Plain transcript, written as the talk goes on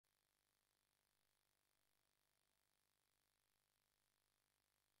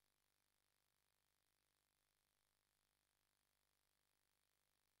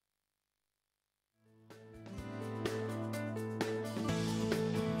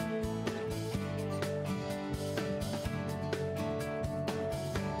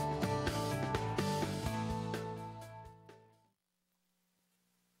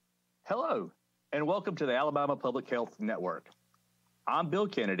Hello, and welcome to the Alabama Public Health Network. I'm Bill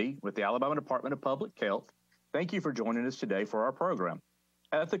Kennedy with the Alabama Department of Public Health. Thank you for joining us today for our program,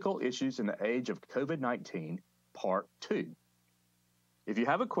 Ethical Issues in the Age of COVID-19, Part 2. If you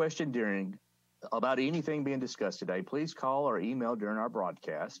have a question about anything being discussed today, please call or email during our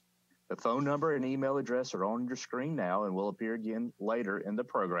broadcast. The phone number and email address are on your screen now and will appear again later in the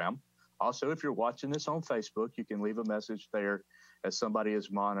program. Also, if you're watching this on Facebook, you can leave a message there as somebody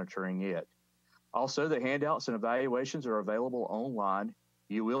is monitoring it. Also, the handouts and evaluations are available online.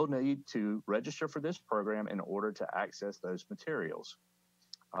 You will need to register for this program in order to access those materials.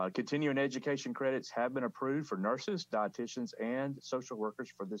 Continuing education credits have been approved for nurses, dietitians, and social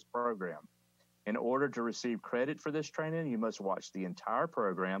workers for this program. In order to receive credit for this training, you must watch the entire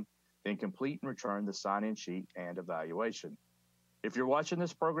program, then complete and return the sign-in sheet and evaluation. If you're watching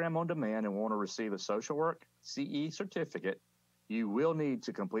this program on demand and want to receive a social work CE certificate, you will need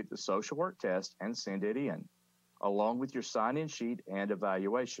to complete the social work test and send it in, along with your sign-in sheet and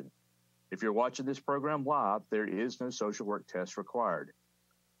evaluation. If you're watching this program live, there is no social work test required.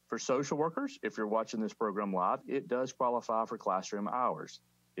 For social workers, if you're watching this program live, it does qualify for classroom hours.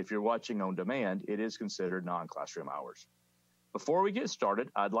 If you're watching on demand, it is considered non-classroom hours. Before we get started,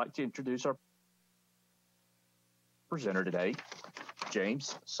 I'd like to introduce our presenter today,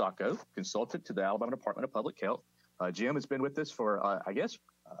 James Sacco, consultant to the Alabama Department of Public Health. Jim has been with us for,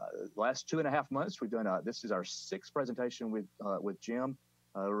 the last 2.5 months. We've done, this is our 6th presentation with Jim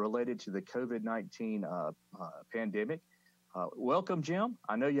related to the COVID-19 pandemic. Welcome, Jim.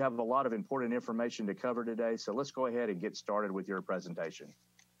 I know you have a lot of important information to cover today, so let's go ahead and get started with your presentation.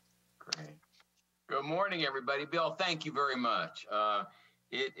 Great. Good morning, everybody. Bill, thank you very much.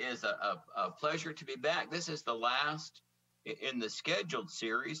 It is a pleasure to be back. This is the last in the scheduled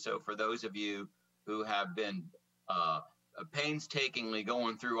series, so for those of you who have been painstakingly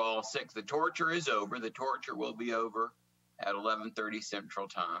going through all 6, the torture is over. The torture will be over at 11:30 Central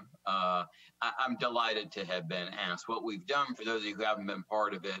Time. I'm delighted to have been asked. What we've done, for those of you who haven't been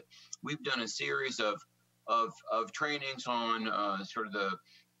part of it, we've done a series of trainings on sort of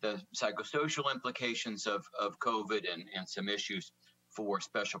the psychosocial implications of COVID and some issues for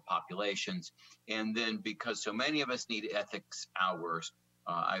special populations. And then because so many of us need ethics hours,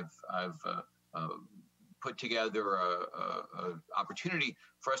 I've put together a opportunity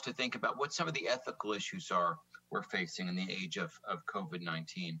for us to think about what some of the ethical issues are we're facing in the age of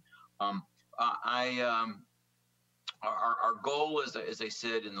COVID-19. Our goal, as I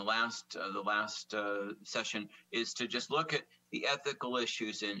said in the last session, is to just look at the ethical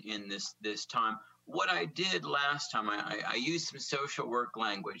issues in this time. What I did last time, I used some social work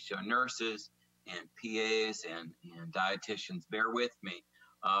language, so nurses and PAs and dietitians, bear with me.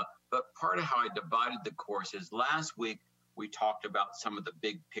 But part of how I divided the course is last week we talked about some of the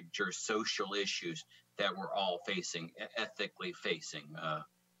big picture social issues that we're all facing, ethically facing.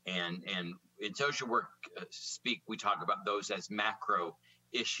 And in social work speak, we talk about those as macro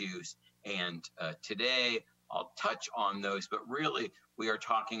issues. And today I'll touch on those, but really we are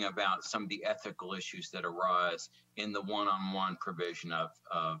talking about some of the ethical issues that arise in the one-on-one provision of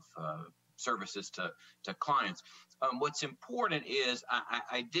services to clients. What's important is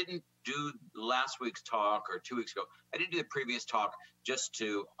I didn't do last week's talk or 2 weeks ago. I didn't do the previous talk just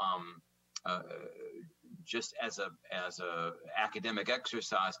to just as a academic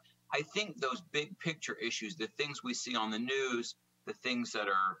exercise. I think those big picture issues, the things we see on the news, the things that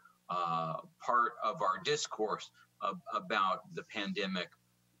are part of our discourse about the pandemic,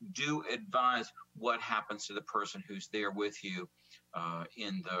 do advise what happens to the person who's there with you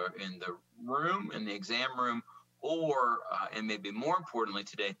in the room, in the exam room, or, and maybe more importantly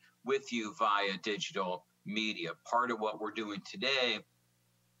today, with you via digital media. Part of what we're doing today,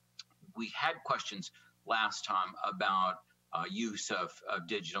 we had questions last time about use of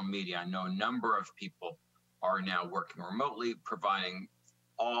digital media. I know a number of people are now working remotely, providing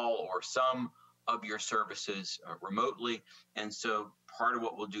all or some of your services remotely. And so part of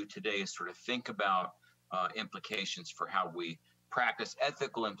what we'll do today is sort of think about implications for how we practice,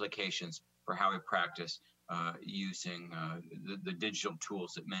 ethical implications for how we practice using the digital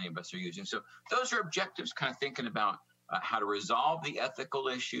tools that many of us are using. So those are objectives, kind of thinking about how to resolve the ethical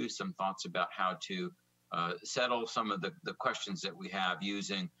issues, some thoughts about how to settle some of the questions that we have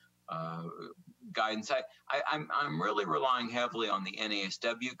using guidance. I'm really relying heavily on the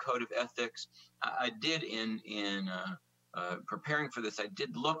NASW Code of Ethics. I did in preparing for this, I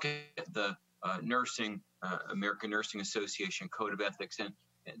did look at the American Nursing Association Code of Ethics, and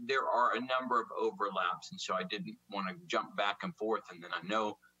there are a number of overlaps, and so I didn't want to jump back and forth. And then I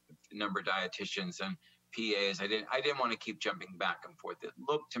know a number of dietitians, and PAs. I didn't want to keep jumping back and forth. It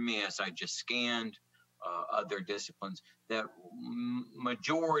looked to me, as I just scanned other disciplines, that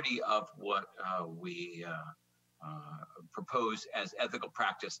majority of what we propose as ethical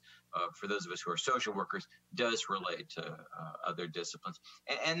practice for those of us who are social workers does relate to other disciplines.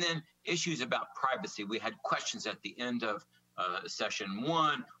 And then issues about privacy. We had questions at the end of session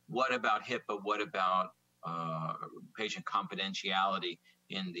one. What about HIPAA? What about patient confidentiality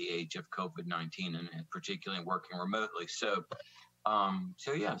in the age of COVID-19, and particularly working remotely? So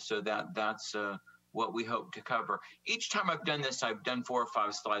that's what we hope to cover. Each time I've done this, I've done 4 or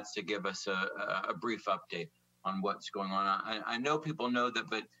 5 slides to give us a brief update on what's going on. I know people know that,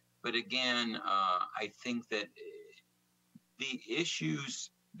 but again, I think that the issues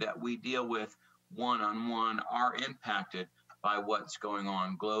that we deal with one-on-one are impacted by what's going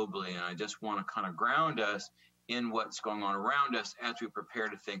on globally. And I just want to kind of ground us in what's going on around us as we prepare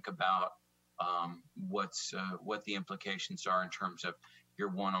to think about what the implications are in terms of your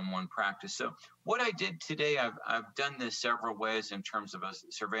one-on-one practice. So what I did today, I've done this several ways in terms of a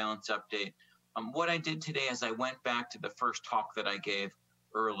surveillance update. What I did today is I went back to the first talk that I gave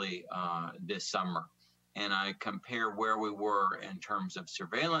early this summer, and I compare where we were in terms of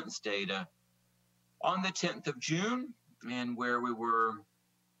surveillance data on the 10th of June and where we were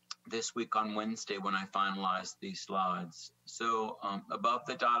this week on Wednesday when I finalized these slides. So above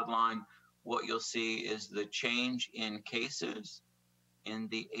the dotted line, what you'll see is the change in cases in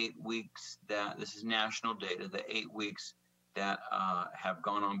the 8 weeks that, this is national data, the 8 weeks that have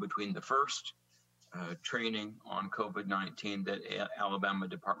gone on between the first training on COVID-19 that Alabama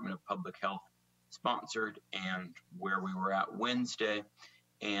Department of Public Health sponsored and where we were at Wednesday.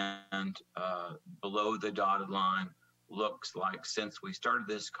 And below the dotted line looks like since we started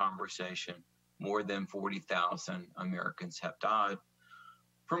this conversation, more than 40,000 Americans have died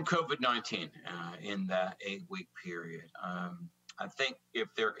from COVID-19 in that 8-week period. I think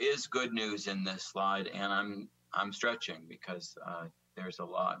if there is good news in this slide, and I'm stretching because there's a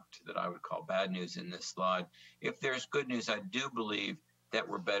lot that I would call bad news in this slide. If there's good news, I do believe that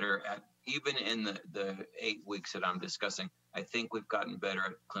we're better at, even in the 8 weeks that I'm discussing, I think we've gotten better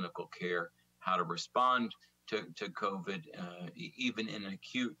at clinical care, how to respond to COVID, even in an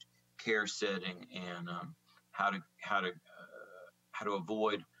acute care setting, and how to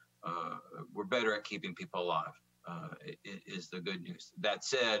avoid. We're better at keeping people alive. Is the good news. That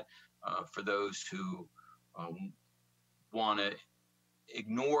said, for those who want to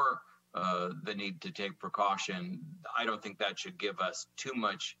ignore the need to take precaution, I don't think that should give us too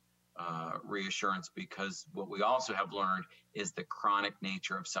much reassurance, because what we also have learned is the chronic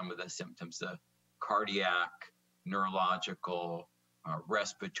nature of some of the symptoms, the cardiac, neurological,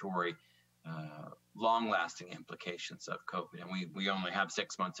 respiratory, long-lasting implications of COVID. And we only have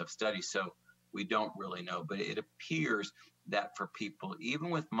 6 months of study, so we don't really know. But it appears that for people, even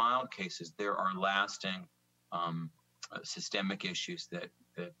with mild cases, there are lasting systemic issues that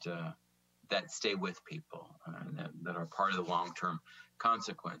stay with people, that are part of the long-term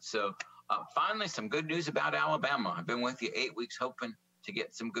consequence. So finally, some good news about Alabama. I've been with you 8 weeks hoping to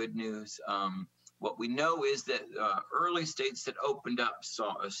get some good news. What we know is that early states that opened up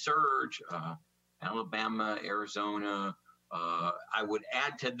saw a surge, Alabama, Arizona. I would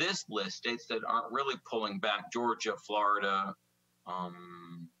add to this list states that aren't really pulling back: Georgia, Florida,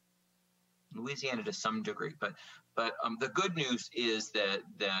 Louisiana to some degree. But the good news is that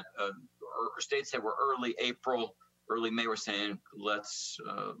states that were early April, early May were saying, let's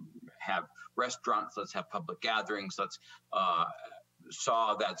have restaurants, let's have public gatherings, let's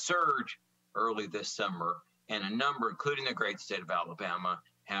saw that surge early this summer, and a number, including the great state of Alabama,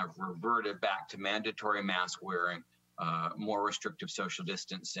 have reverted back to mandatory mask wearing, more restrictive social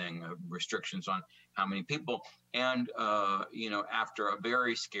distancing, restrictions on how many people. And, after a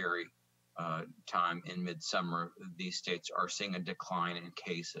very scary time in midsummer, these states are seeing a decline in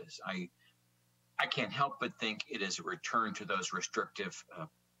cases. I can't help but think it is a return to those restrictive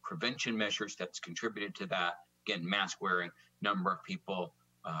prevention measures that's contributed to that. Again, mask wearing, number of people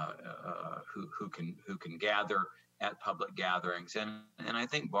who can gather at public gatherings, and I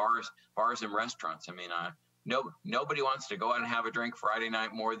think bars and restaurants. I mean, nobody wants to go out and have a drink Friday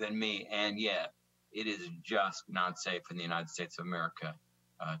night more than me, and yet it is just not safe in the United States of America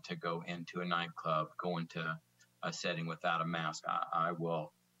to go into a nightclub, go into a setting without a mask. I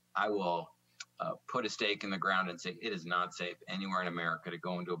will put a stake in the ground and say it is not safe anywhere in America to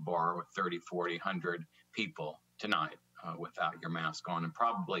go into a bar with 30, 40, 100 people tonight without your mask on, and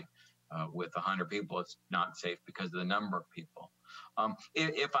probably with 100 people, it's not safe because of the number of people.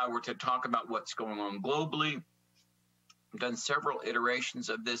 If I were to talk about what's going on globally, done several iterations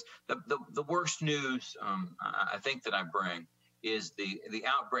of this. The worst news I think that I bring is the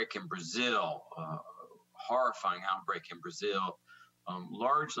outbreak in Brazil, horrifying outbreak in Brazil,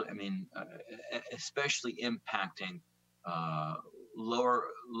 largely, especially impacting lower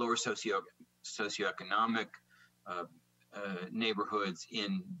socioeconomic neighborhoods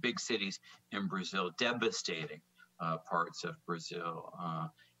in big cities in Brazil, devastating parts of Brazil.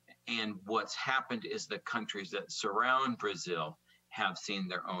 And what's happened is the countries that surround Brazil have seen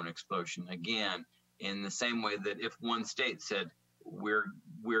their own explosion. Again, in the same way that if one state said, we're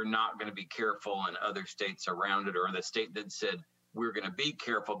not going to be careful, and other states around it, or the state that said, we're going to be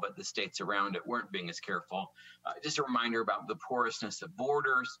careful, but the states around it weren't being as careful. Just a reminder about the porousness of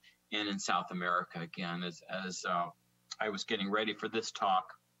borders. And in South America, again, as I was getting ready for this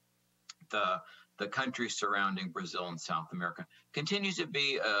talk, the countries surrounding Brazil and South America continues to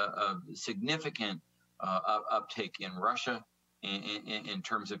be a significant uptake in Russia in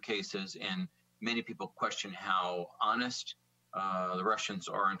terms of cases. And many people question how honest the Russians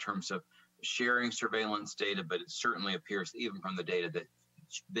are in terms of sharing surveillance data, but it certainly appears, even from the data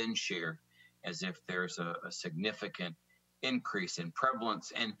that's been shared, as if there's a significant increase in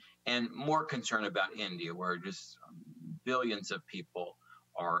prevalence, and more concern about India, where just billions of people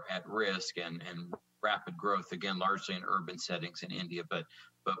are at risk, and rapid growth, again, largely in urban settings in India. But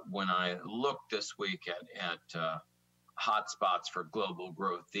when I looked this week at hotspots for global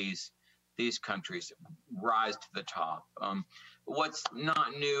growth, these countries rise to the top. What's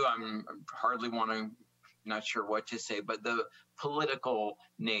not new, not sure what to say, but the political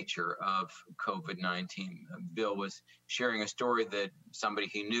nature of COVID-19. Bill was sharing a story that somebody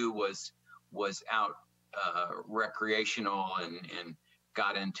he knew was out recreational and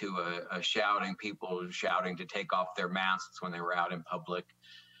got into a people shouting to take off their masks when they were out in public.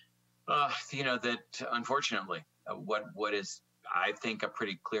 That unfortunately, what is, I think, a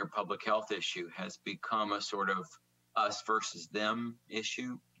pretty clear public health issue has become a sort of us versus them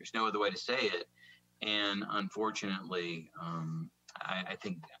issue. There's no other way to say it. And unfortunately, I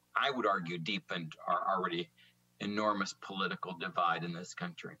think I would argue deepened our already enormous political divide in this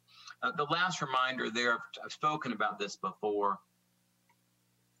country. The last reminder there, I've spoken about this before,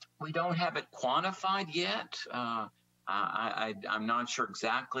 we don't have it quantified yet. I'm not sure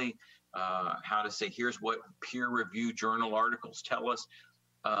exactly how to say, here's what peer-reviewed journal articles tell us.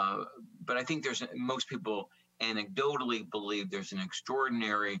 But I think most people anecdotally believe there's an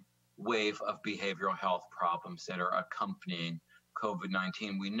extraordinary wave of behavioral health problems that are accompanying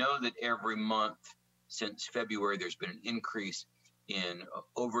COVID-19. We know that every month since February, there's been an increase in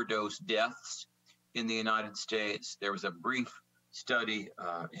overdose deaths in the United States. There was a brief study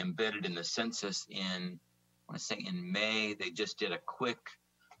embedded in the census in May. They just did a quick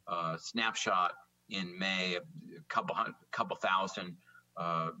snapshot in May, a couple thousand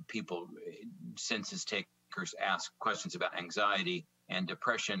people, census takers asked questions about anxiety and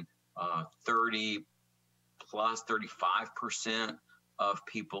depression. 35% of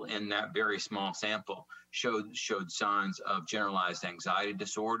people in that very small sample showed signs of generalized anxiety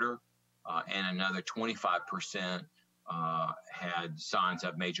disorder, and another 25% had signs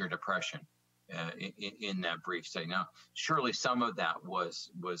of major depression in that brief study. Now, surely some of that was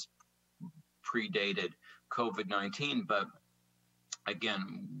predated COVID-19, but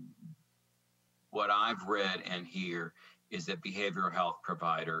again, what I've read and hear is that behavioral health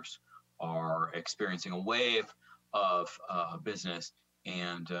providers are experiencing a wave of business,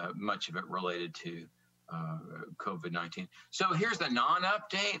 and much of it related to COVID-19. So here's the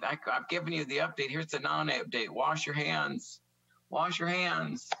non-update. I've given you the update. Here's the non-update. Wash your hands. Wash your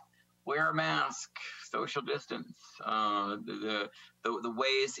hands. Wear a mask. Social distance. The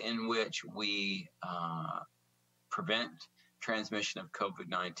ways in which we prevent transmission of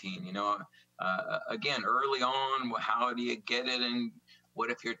COVID-19. Again, early on, how do you get it, and what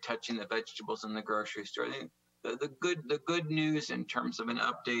if you're touching the vegetables in the grocery store? The good news in terms of an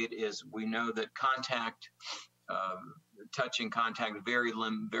update is we know that touching contact, very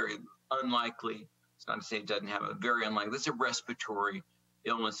unlikely. It's not to say it doesn't have a very unlikely. This is a respiratory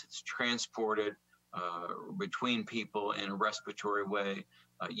illness. It's transported between people in a respiratory way,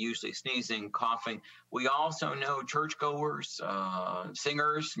 usually sneezing, coughing. We also know churchgoers,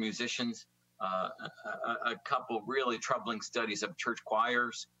 singers, musicians. A couple really troubling studies of church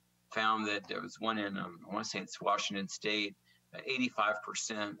choirs found that there was one in, I want to say it's Washington State,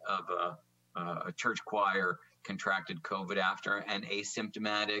 85% of a church choir contracted COVID after an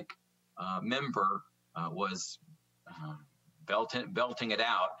asymptomatic member was belting it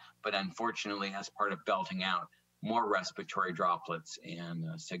out, but unfortunately, as part of belting out, more respiratory droplets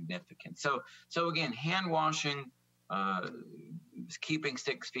and significant. So again, hand washing, keeping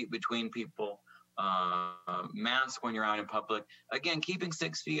 6 feet between people, mask when you're out in public. Again, keeping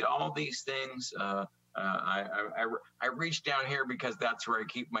 6 feet, all these things. I reach down here because that's where I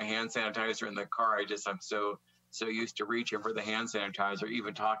keep my hand sanitizer in the car. I'm so used to reaching for the hand sanitizer,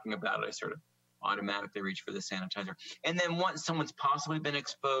 even talking about it, I sort of automatically reach for the sanitizer. And then once someone's possibly been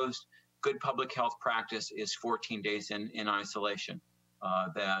exposed, good public health practice is 14 days in isolation.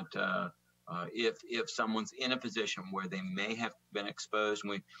 If someone's in a position where they may have been exposed,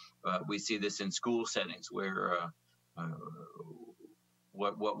 and we see this in school settings where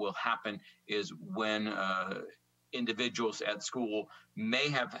what will happen is when individuals at school may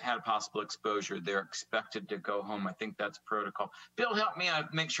have had possible exposure, they're expected to go home. I think that's protocol. Bill, help me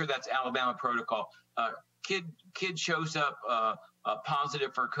make sure that's Alabama protocol. Kid shows up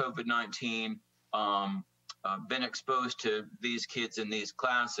positive for COVID-19, been exposed to these kids in these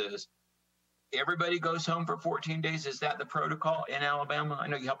classes. Everybody goes home for 14 days. Is that the protocol in Alabama? I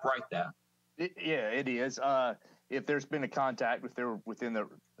know you helped write that. Yeah, it is. If there's been a contact, if they're within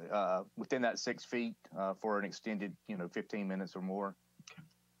that 6 feet for an extended, 15 minutes or more.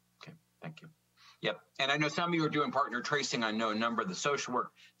 Okay. Thank you. Yep. And I know some of you are doing partner tracing. I know a number of the social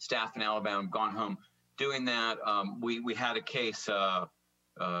work staff in Alabama have gone home doing that. We had a case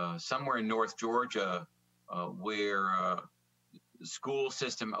somewhere in North Georgia where the school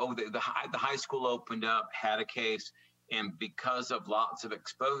system, the high school opened up, had a case, and because of lots of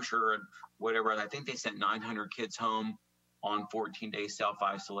exposure and whatever, I think they sent 900 kids home on 14-day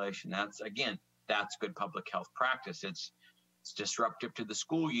self-isolation. That's good public health practice. It's disruptive to the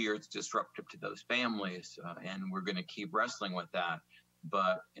school year. It's disruptive to those families, and we're going to keep wrestling with that.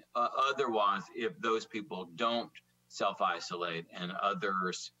 But otherwise, if those people don't self-isolate and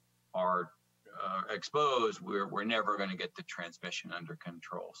others are exposed, we're never going to get the transmission under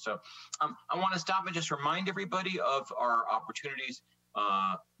control. So I want to stop and just remind everybody of our opportunities.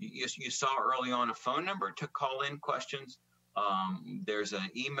 You saw early on a phone number to call in questions. There's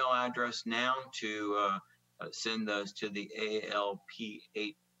an email address now to send those to the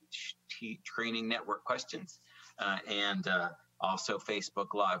ALPHT Training Network questions, and also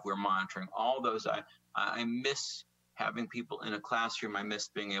Facebook Live. We're monitoring all those. I miss having people in a classroom. I miss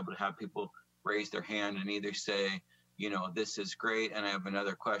being able to have people raise their hand and either say, this is great and I have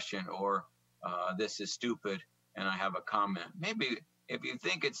another question, or this is stupid and I have a comment. Maybe if you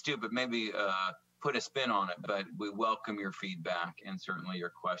think it's stupid, maybe put a spin on it, but we welcome your feedback and certainly your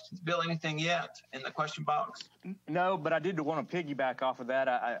questions. Bill, anything yet in the question box? No, but I did want to piggyback off of that.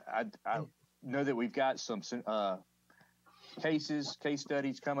 I know that we've got some case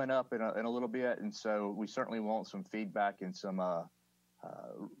studies coming up in a little bit, and so we certainly want some feedback and some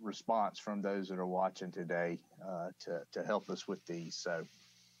response from those that are watching today to help us with these. So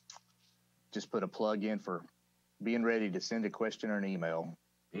just put a plug in for being ready to send a question or an email.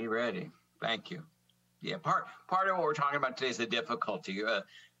 Be ready. Thank you. Yeah, part of what we're talking about today is the difficulty.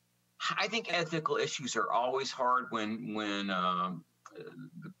 I think ethical issues are always hard. When the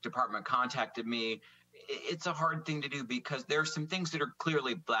department contacted me, it's a hard thing to do because there are some things that are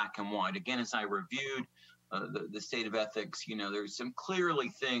clearly black and white. Again, as I reviewed the state of ethics, there's some clearly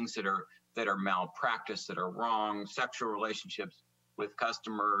things that are malpractice, that are wrong, sexual relationships with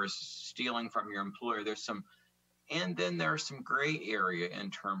customers, stealing from your employer. And then there's some gray area in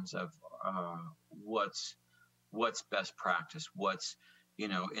terms of what's best practice, what's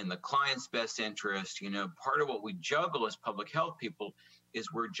in the client's best interest. Part of what we juggle as public health people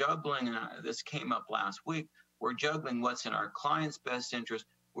is we're juggling, and this came up last week, we're juggling what's in our client's best interest.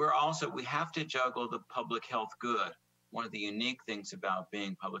 We have to juggle the public health good. One of the unique things about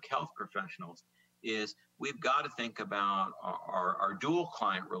being public health professionals is we've got to think about our dual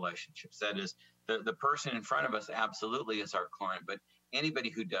client relationships. That is, the person in front of us absolutely is our client, but anybody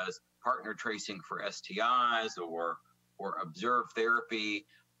who does partner tracing for STIs or observe therapy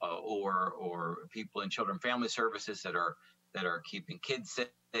or people in children and family services that are keeping kids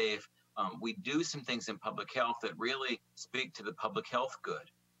safe. We do some things in public health that really speak to the public health good.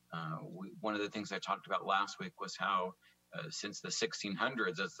 One of the things I talked about last week was how since the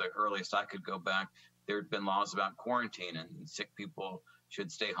 1600s, that's the earliest I could go back, there had been laws about quarantine, and sick people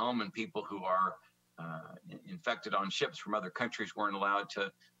should stay home, and people who are infected on ships from other countries weren't allowed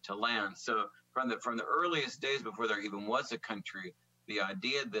to land. So from the earliest days before there even was a country, the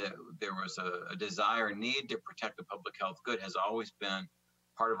idea that there was a desire, need to protect the public health good has always been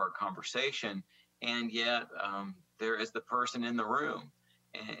part of our conversation. And yet there is the person in the room.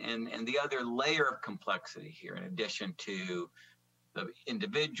 And the other layer of complexity here, in addition to the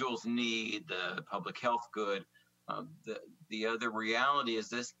individual's need, the public health good, the other reality is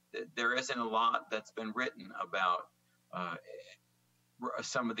this: that there isn't a lot that's been written about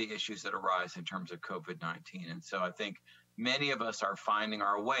some of the issues that arise in terms of COVID-19. And so I think many of us are finding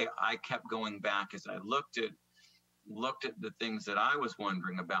our way. I kept going back as I looked at the things that I was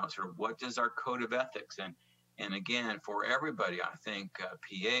wondering about, sort of what does our code of ethics, and again, for everybody, I think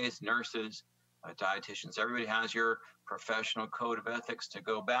PAs, nurses, dietitians, everybody has your professional code of ethics to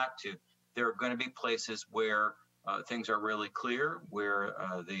go back to. There are going to be places where things are really clear, where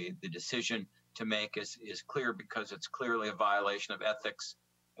the decision to make is clear because it's clearly a violation of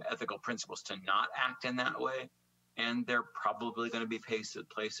ethical principles to not act in that way. And there are probably going to be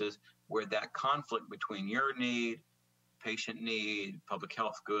places where that conflict between your need, patient need, public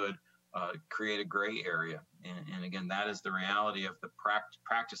health good, create a gray area. And again, that is the reality of the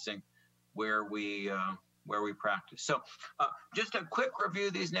practicing where we practice. So just a quick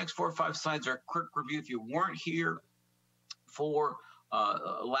review. These next 4 or 5 slides are a quick review. If you weren't here for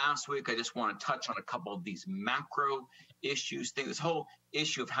last week, I just want to touch on a couple of these macro issues. This whole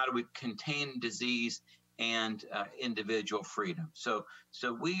issue of how do we contain disease and individual freedom. So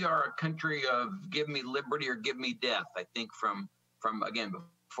we are a country of give me liberty or give me death. I think from again,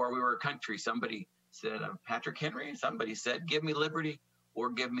 before we were a country, somebody said, Patrick Henry, somebody said, give me liberty or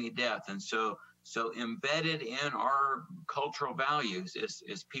give me death. And so embedded in our cultural values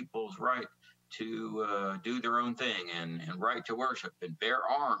is people's right to do their own thing and right to worship and bear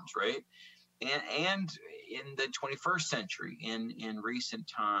arms, right? And in the 21st century, in recent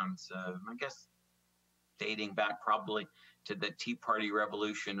times, I guess dating back probably to the Tea Party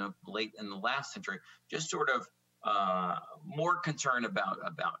revolution of late in the last century, just sort of more concern about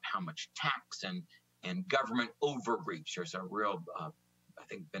how much tax and government overreach. There's a real, I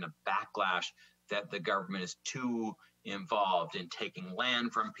think, been a backlash that the government is too involved in taking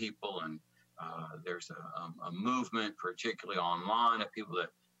land from people, and there's a movement, particularly online, of people that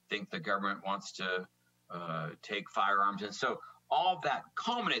think the government wants to take firearms. And so all that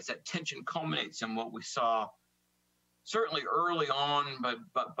culminates, that tension culminates in what we saw certainly early on,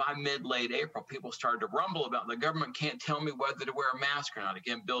 but by mid-late April, people started to rumble about the government can't tell me whether to wear a mask or not.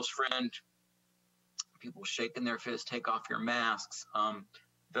 Again, Bill's friend, people shaking their fists, take off your masks.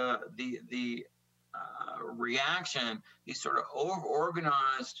 The reaction, these sort of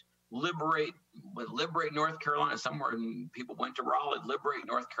organized liberate North Carolina. Somewhere people went to Raleigh, liberate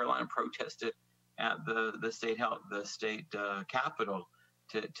North Carolina, protested at the state capitol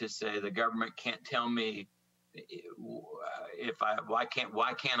to say the government can't tell me why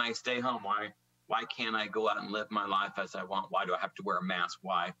can't I stay home? Why can't I go out and live my life as I want? Why do I have to wear a mask?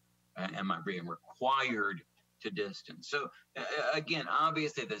 Why am I being required to distance? So again,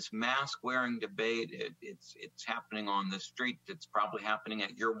 obviously this mask wearing debate, it's happening on the street. It's probably happening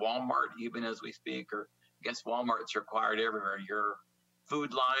at your Walmart even as we speak, or I guess Walmart's required everywhere, your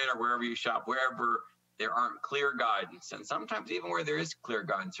Food Lion or wherever you shop, wherever there aren't clear guidance. And sometimes even where there is clear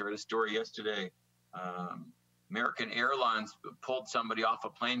guidance. I read a story yesterday, American Airlines pulled somebody off a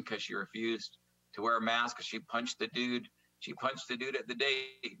plane because she refused to wear a mask because she punched the dude at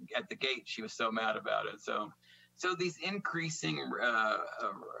the gate. She was so mad about it. So these increasing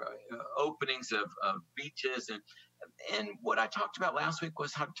openings of beaches and what I talked about last week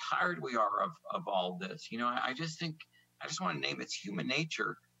was how tired we are of all this. You know, I just want to name it's human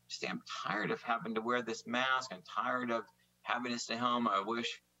nature. Just I'm tired of having to wear this mask. I'm tired of having to stay home. I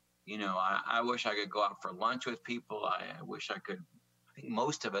wish I could go out for lunch with people. I wish I could. I think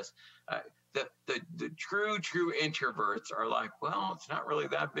most of us, the true introverts are like, well, it's not really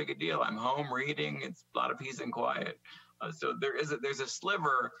that big a deal. I'm home reading. It's a lot of peace and quiet. So there's a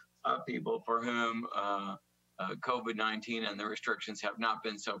sliver of people for whom COVID-19 and the restrictions have not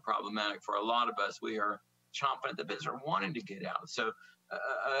been so problematic. For a lot of us, we are chomping at the bit or wanting to get out. So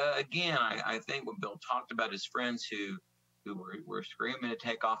again, I think when Bill talked about his friends who were screaming to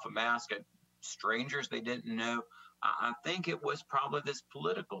take off a mask at strangers they didn't know, I think it was probably this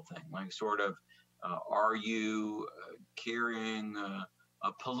political thing, like sort of, are you carrying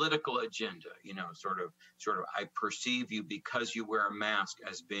a political agenda? You know, sort of, I perceive you because you wear a mask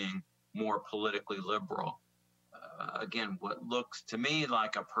as being more politically liberal. Again, what looks to me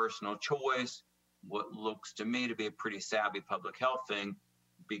like a personal choice, what looks to me to be a pretty savvy public health thing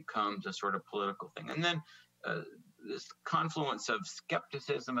becomes a sort of political thing. And then this confluence of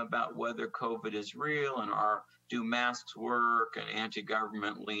skepticism about whether COVID is real and do masks work, and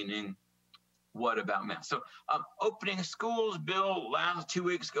anti-government leaning, what about masks? So opening schools, Bill, 2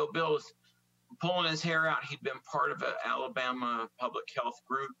 weeks ago, Bill was pulling his hair out. He'd been part of an Alabama public health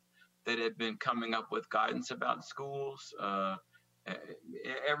group that had been coming up with guidance about schools.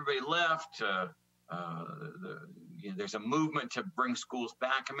 Everybody left. there's a movement to bring schools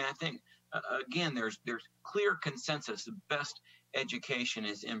back. I mean, I think again, there's clear consensus. The best education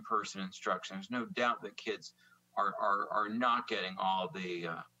is in-person instruction. There's no doubt that kids are not getting all the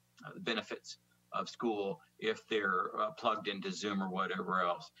benefits of school if they're plugged into Zoom or whatever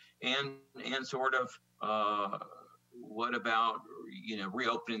else. And sort of what about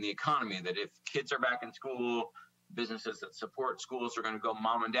reopening the economy? That if kids are back in school, businesses that support schools are going to go.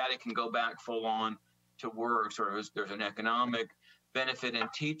 Mom and daddy can go back full on to work. Sort of there's an economic benefit, and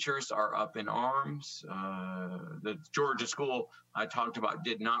teachers are up in arms. The Georgia school I talked about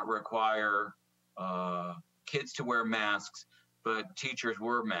did not require kids to wear masks, but teachers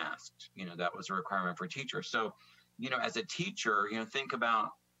were masked. That was a requirement for teachers. So, as a teacher, think about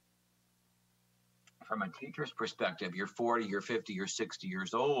from a teacher's perspective, you're 40, you're 50, you're 60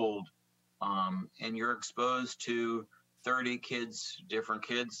 years old, and you're exposed to 30 kids, different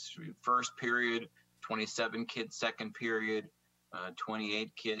kids, first period, 27 kids, second period,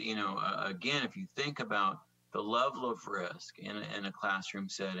 28 kids. Again, if you think about the level of risk in a classroom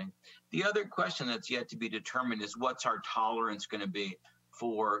setting. The other question that's yet to be determined is what's our tolerance going to be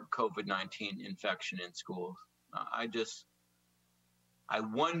for COVID-19 infection in schools. I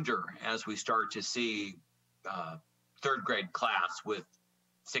wonder, as we start to see third grade class with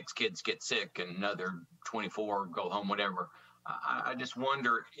 6 kids get sick and another 24 go home, whatever. I just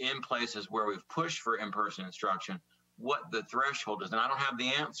wonder in places where we've pushed for in-person instruction, what the threshold is. And I don't have the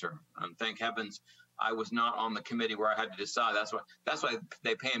answer. Thank heavens I was not on the committee where I had to decide. That's why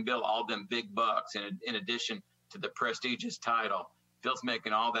they pay Bill all them big bucks in addition to the prestigious title. Bill's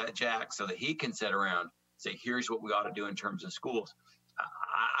making all that jack so that he can sit around and say, here's what we ought to do in terms of schools.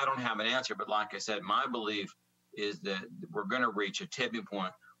 I don't have an answer, but like I said, my belief is that we're going to reach a tipping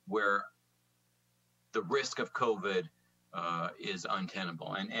point where the risk of COVID is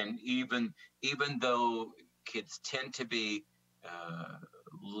untenable. And even though kids tend to be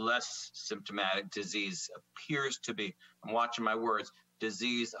less symptomatic, disease appears to be, I'm watching my words,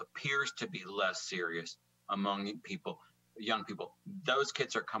 disease appears to be less serious among people, young people. Those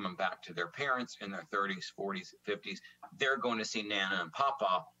kids are coming back to their parents in their 30s, 40s, 50s. They're going to see Nana and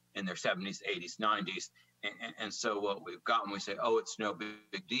Papa in their 70s, 80s, 90s. And so what we've got when we say, oh, it's no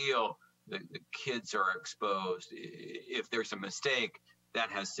big deal, the kids are exposed. If there's a mistake, that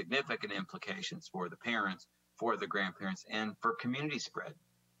has significant implications for the parents, for the grandparents, and for community spread.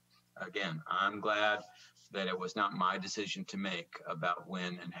 Again, I'm glad that it was not my decision to make about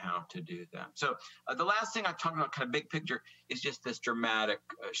when and how to do that. So the last thing I talked about, kind of big picture, is just this dramatic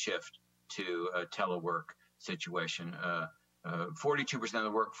shift to a telework situation. 42% of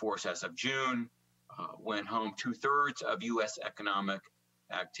the workforce as of June went home. 2/3 of U.S. economic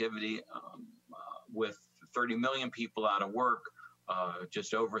activity, with 30 million people out of work,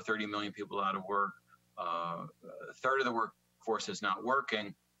 just over 30 million people out of work. A third of the workforce is not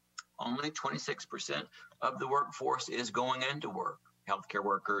working. Only 26% of the workforce is going into work. Healthcare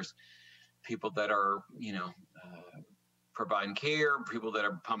workers, people that are, providing care, people that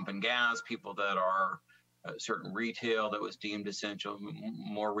are pumping gas, people that are certain retail that was deemed essential,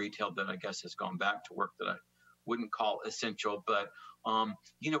 more retail that I guess has gone back to work that I wouldn't call essential. But,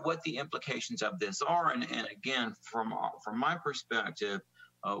 what the implications of this are. And again, from my perspective,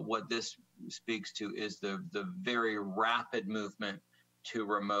 what this speaks to is the very rapid movement to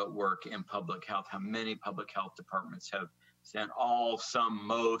remote work in public health. How many public health departments have sent all, some,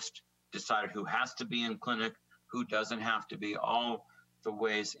 most, decided who has to be in clinic, who doesn't have to be, all the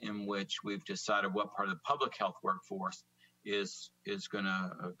ways in which we've decided what part of the public health workforce is going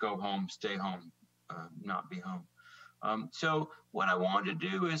to go home, stay home, not be home. So what I want to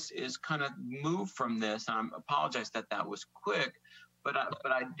do is kind of move from this. I apologize that was quick, but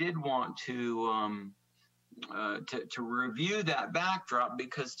I did want to review that backdrop,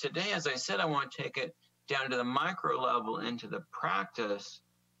 because today, as I said, I want to take it down to the micro level into the practice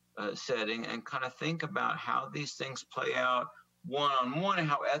setting and kind of think about how these things play out one-on-one and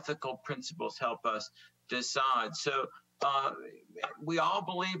how ethical principles help us decide. So we all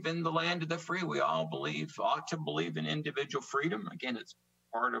believe in the land of the free. We all ought to believe in individual freedom. Again, it's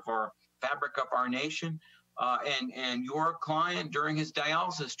part of our fabric of our nation. And your client during his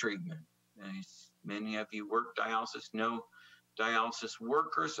dialysis treatment, many of you work dialysis, know dialysis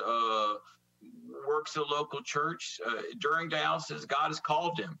workers, works at a local church. During dialysis, God has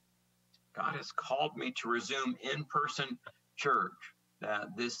called him. God has called me to resume in-person church.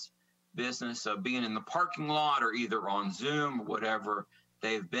 That this business of being in the parking lot or either on Zoom or whatever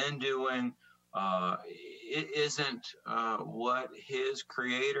they've been doing, it isn't what his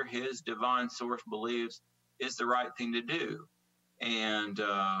creator, his divine source believes is the right thing to do. And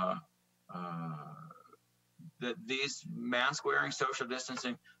these mask wearing, social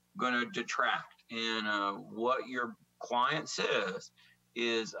distancing, going to detract. And what your client says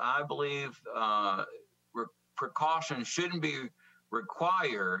is, I believe precaution shouldn't be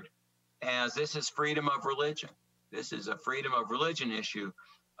required, as this is freedom of religion. This is a freedom of religion issue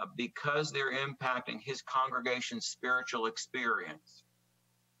because they're impacting his congregation's spiritual experience.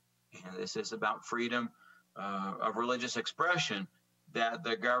 And this is about freedom of religious expression that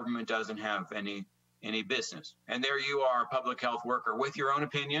the government doesn't have any business. And there you are, a public health worker, with your own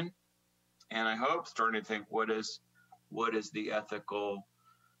opinion. And I hope starting to think, what is the ethical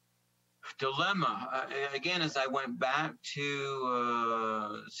dilemma? Again, as I went back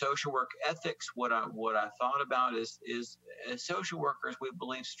to social work ethics, what I thought about is as social workers, we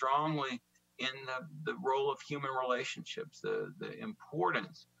believe strongly in the role of human relationships, the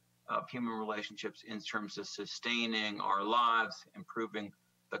importance of human relationships in terms of sustaining our lives, improving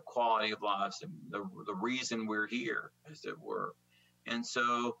the quality of lives, the reason we're here, as it were. And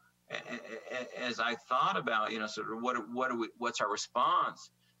so, as I thought about, sort of what's our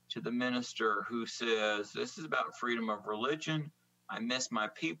response to the minister who says, this is about freedom of religion. I miss my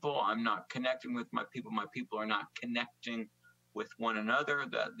people. I'm not connecting with my people. My people are not connecting with one another.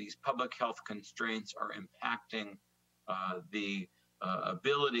 That these public health constraints are impacting the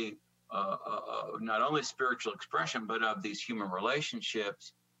ability of not only spiritual expression, but of these human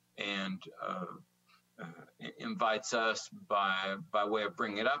relationships, and invites us, by way of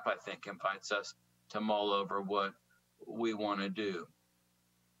bringing it up, I think, invites us to mull over what we want to do.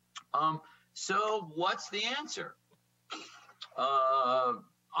 So what's the answer?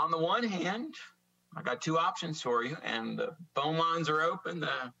 On the one hand, I got two options for you, and the phone lines are open,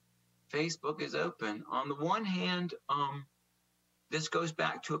 the Facebook is open. On the one hand, this goes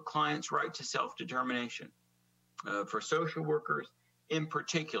back to a client's right to self-determination. For social workers in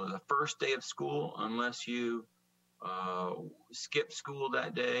particular, the first day of school, unless you skipped school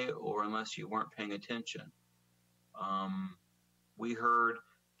that day or unless you weren't paying attention, we heard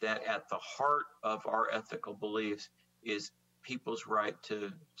that at the heart of our ethical beliefs is people's right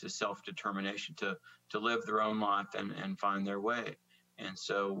to self-determination, to live their own life and find their way. And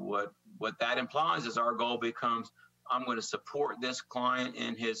so what that implies is our goal becomes, I'm going to support this client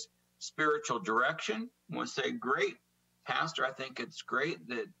in his spiritual direction. I want to say, great, Pastor, I think it's great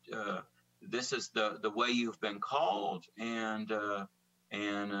that this is the way you've been called, and I'm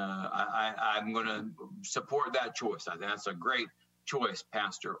going to support that choice. I think that's a great choice,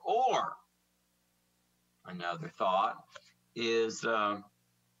 Pastor. Or another thought is our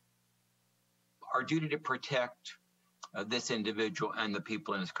duty to protect this individual and the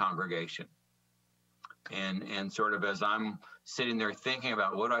people in his congregation. And sort of as I'm sitting there thinking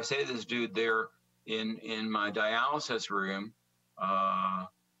about what do I say to this dude there in my dialysis room,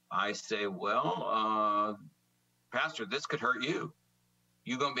 I say, well, Pastor, this could hurt you.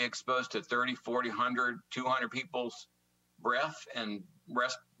 You're going to be exposed to 30, 40, 100, 200 people's breath and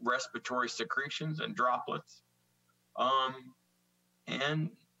respiratory secretions and droplets.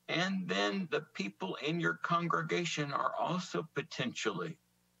 And then the people in your congregation are also potentially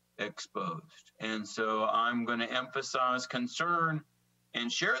exposed. And so I'm going to emphasize concern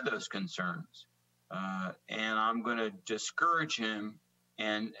and share those concerns. And I'm going to discourage him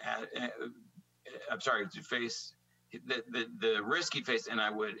and to face the risk he faced, and I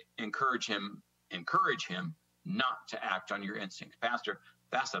would encourage him not to act on your instincts. Pastor,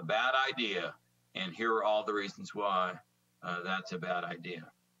 that's a bad idea, and here are all the reasons why that's a bad idea.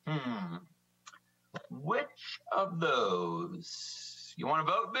 Which of those? You want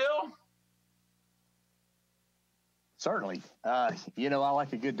to vote, Bill? Certainly. I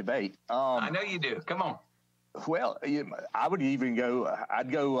like a good debate. I know you do. Come on. Well, I would even go. I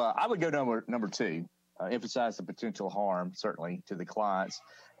would go number two. Emphasize the potential harm, certainly, to the clients,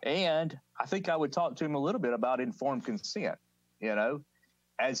 and I think I would talk to him a little bit about informed consent.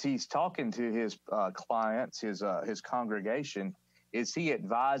 As he's talking to his clients, his congregation, is he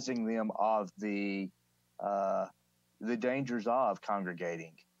advising them of the dangers of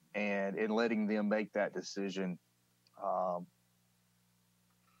congregating and letting them make that decision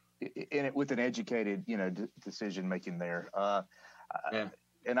with an educated, decision making there. Yeah.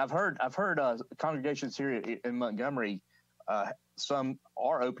 And I've heard congregations here in Montgomery, some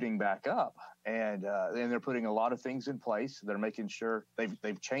are opening back up, and they're putting a lot of things in place. They're making sure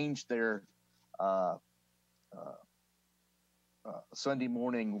they've changed their Sunday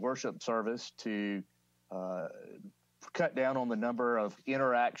morning worship service to cut down on the number of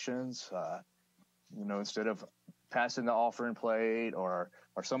interactions. Instead of passing the offering plate or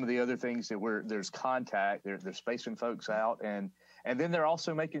some of the other things there's contact, they're spacing folks out, and then they're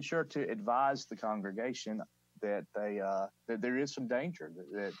also making sure to advise the congregation that that there is some danger,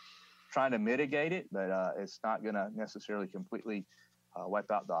 that trying to mitigate it, but it's not going to necessarily completely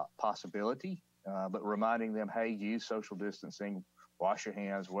wipe out the possibility. But reminding them, hey, use social distancing, wash your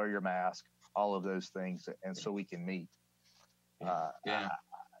hands, wear your mask, all of those things, and so we can meet.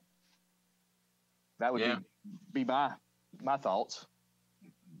 That would be my thoughts.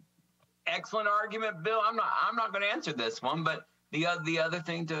 Excellent argument, Bill. I'm not going to answer this one, but the other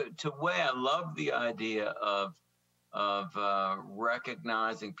thing to weigh, I love the idea of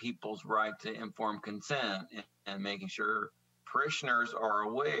recognizing people's right to informed consent and making sure parishioners are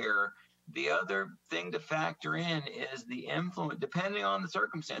aware. The other thing to factor in is the influence, depending on the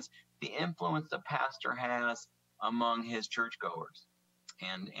circumstance, the influence the pastor has among his churchgoers.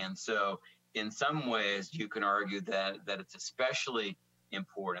 And so in some ways you can argue that it's especially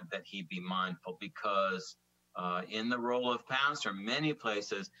important that he be mindful, because in the role of pastor, many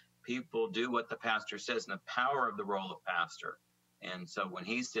places people do what the pastor says, and the power of the role of pastor. And so when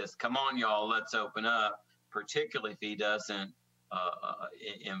he says, come on, y'all, let's open up, particularly if he doesn't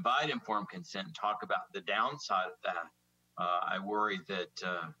invite informed consent and talk about the downside of that, I worry that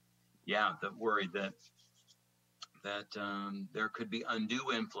there could be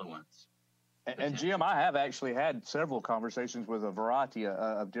undue influence. And Jim, I have actually had several conversations with a variety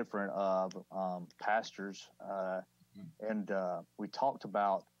of different pastors, and we talked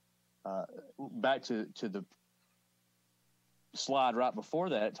about back to the slide right before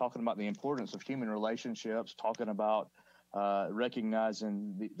that, talking about the importance of human relationships, talking about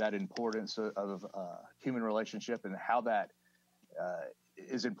recognizing that importance of human relationship and how that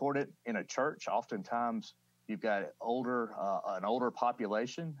is important in a church. Oftentimes, you've got an older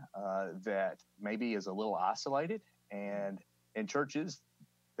population that maybe is a little isolated, and in churches,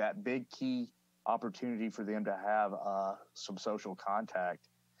 that big key opportunity for them to have some social contact.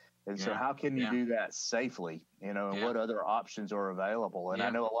 And so how can you do that safely, and what other options are available? And I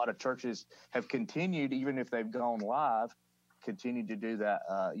know a lot of churches have continued, even if they've gone live, continued to do that,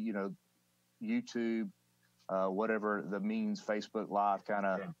 YouTube, whatever the means, Facebook Live kind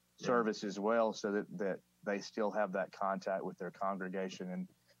of service as well, so that they still have that contact with their congregation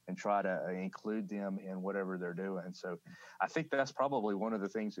and try to include them in whatever they're doing. So I think that's probably one of the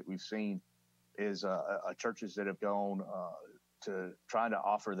things that we've seen is churches that have gone to trying to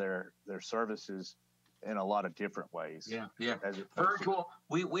offer their services in a lot of different ways. Yeah. Very cool.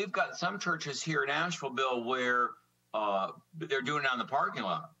 We've got some churches here in Asheville, Bill, where they're doing it on the parking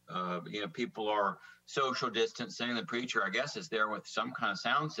lot. People are social distancing. The preacher, I guess, is there with some kind of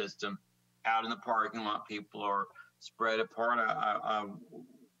sound system out in the parking lot. People are spread apart. I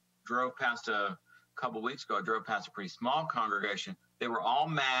drove past a couple weeks ago. I drove past a pretty small congregation. They were all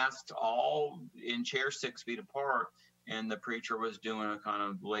masked, all in chairs 6 feet apart, and the preacher was doing a kind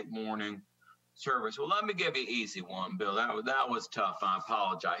of late morning service. Well, let me give you an easy one, Bill. That was tough. I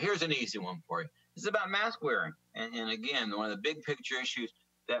apologize. Here's an easy one for you. This is about mask wearing, and again, one of the big picture issues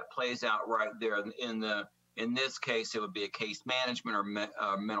that plays out right there. In this case, it would be a case management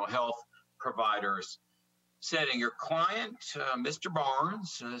or mental health providers setting. Your client, Mr.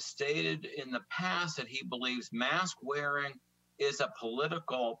 Barnes, stated in the past that he believes mask wearing is a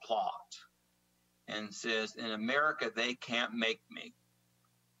political plot, and says in America they can't make me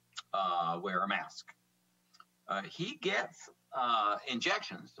wear a mask. He gets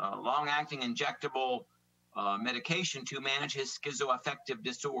injections, long-acting injectable medication to manage his schizoaffective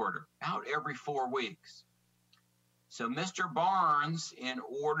disorder out every 4 weeks. So Mr. Barnes, in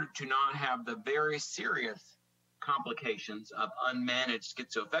order to not have the very serious complications of unmanaged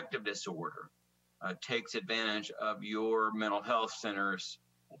schizoaffective disorder, takes advantage of your mental health centers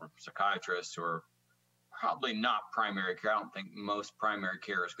or psychiatrists, or probably not primary care. I don't think most primary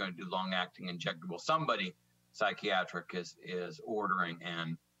care is going to do long-acting injectable. Somebody psychiatric is ordering,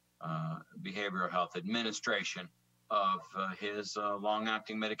 and behavioral health administration of his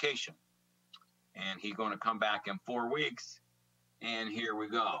long-acting medication. And he's going to come back in 4 weeks, and here we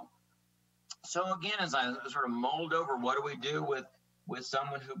go. So again, as I sort of mulled over, what do we do with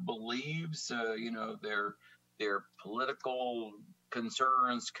someone who believes, their political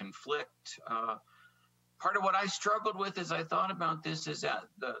concerns conflict? Part of what I struggled with as I thought about this is that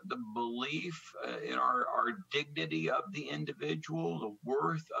the belief in our dignity of the individual, the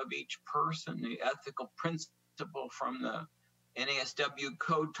worth of each person, the ethical principle from the NASW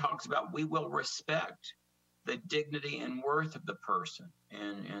code talks about we will respect the dignity and worth of the person.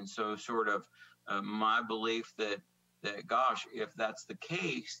 And so sort of my belief that gosh, if that's the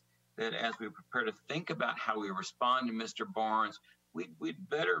case, that as we prepare to think about how we respond to Mr. Barnes, we'd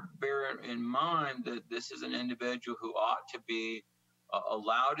better bear in mind that this is an individual who ought to be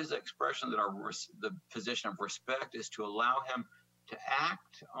allowed his expression that the position of respect is to allow him to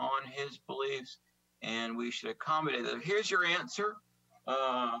act on his beliefs, and we should accommodate that. Here's your answer.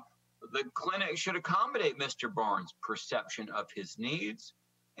 The clinic should accommodate Mr. Barnes' perception of his needs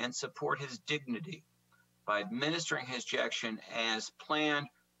and support his dignity by administering his injection as planned,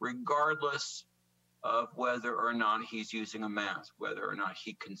 regardless of whether or not he's using a mask, whether or not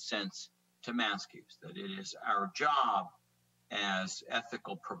he consents to mask use. That it is our job as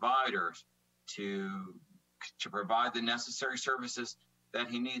ethical providers to provide the necessary services that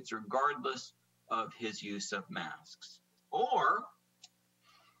he needs, regardless of his use of masks. Or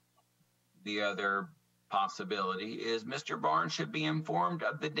the other possibility is Mr. Barnes should be informed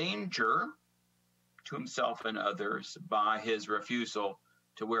of the danger to himself and others by his refusal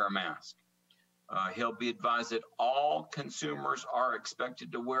to wear a mask. He'll be advised that all consumers are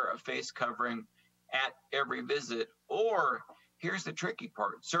expected to wear a face covering at every visit, or here's the tricky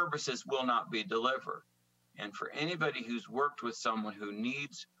part, services will not be delivered. And for anybody who's worked with someone who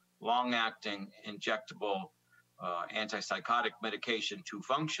needs long-acting injectable antipsychotic medication to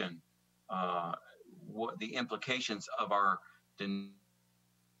function, what the implications of our denying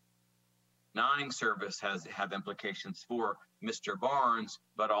service have implications for Mr. Barnes,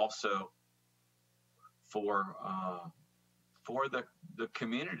 but also for the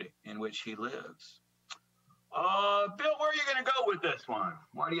community in which he lives. Bill, where are you going to go with this one?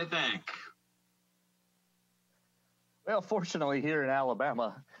 What do you think? Well, fortunately, here in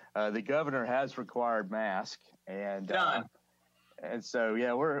Alabama, the governor has required masks, and done. And so,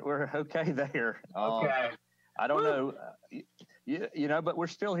 yeah, we're okay there. Okay. I don't know, you know, but we're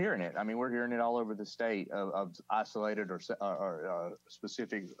still hearing it. I mean, we're hearing it all over the state of isolated or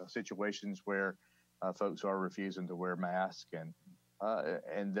specific situations where folks are refusing to wear masks,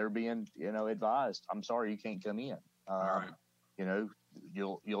 and they're being, you know, advised, I'm sorry, you can't come in. All right. You know,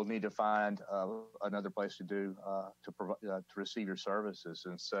 you'll need to find another place to receive your services.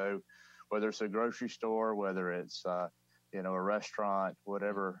 And so, whether it's a grocery store, whether it's you know, a restaurant,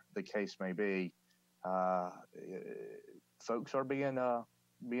 whatever the case may be, folks are being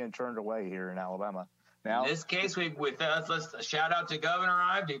turned away here in Alabama. Now, in this case, let's shout out to Governor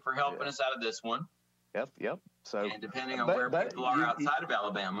Ivey for helping us out of this one. Yep. So, and depending on where people are outside of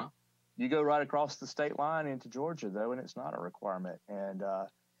Alabama, you go right across the state line into Georgia, though, and it's not a requirement. And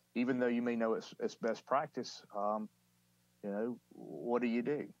even though you may know it's best practice, you know, what do you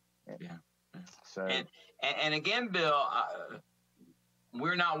do? Yeah. So, and again, Bill,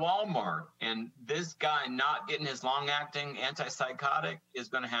 we're not Walmart, and this guy not getting his long-acting antipsychotic is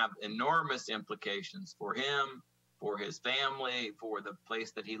going to have enormous implications for him, for his family, for the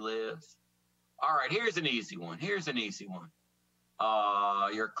place that he lives. All right, here's an easy one. Your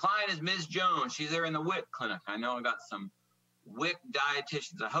client is Ms. Jones. She's there in the WIC clinic. I know I got some WIC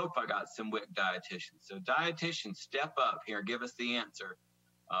dietitians. I hope I got some WIC dietitians. So dietitians, step up here. Give us the answer.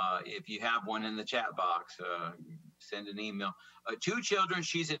 If you have one in the chat box, send an email. 2 children.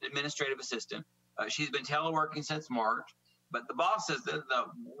 She's an administrative assistant. She's been teleworking since March, but the boss says that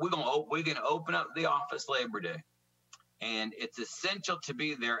we're going to open up the office Labor Day, and it's essential to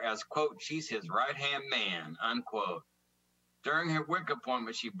be there as, quote, she's his right-hand man, unquote. During her WIC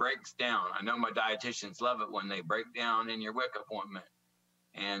appointment, she breaks down. I know my dietitians love it when they break down in your WIC appointment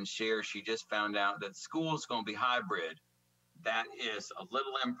and share she just found out that school is going to be hybrid. That is a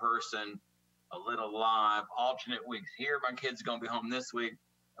little in person, a little live, alternate weeks. Here, my kids are going to be home this week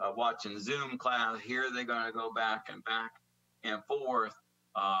watching Zoom class. Here, they're going to go back and forth,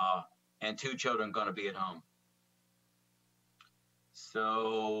 and 2 children going to be at home.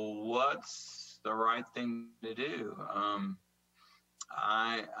 So what's the right thing to do?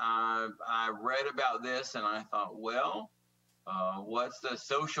 I read about this and I thought, well, what's the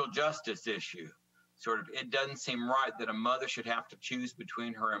social justice issue? Sort of, it doesn't seem right that a mother should have to choose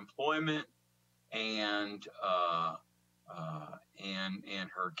between her employment and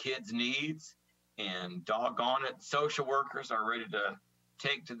her kids' needs. And doggone it, social workers are ready to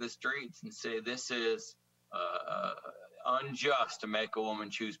take to the streets and say this is unjust to make a woman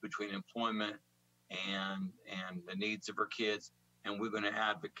choose between employment and the needs of her kids, and we're going to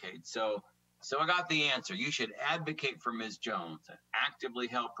advocate. So I got the answer. You should advocate for Ms. Jones and actively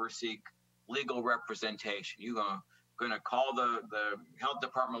help her seek legal representation. You're going to call the health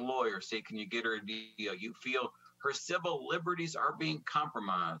department lawyer, say, can you get her a deal? You feel her civil liberties are being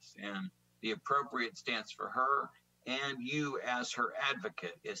compromised, and the appropriate stance for her and you as her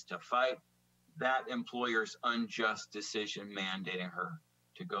advocate is to fight that employer's unjust decision mandating her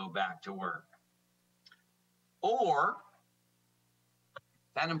to go back to work. Or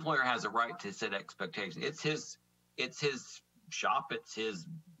that employer has a right to set expectations. It's his shop, it's his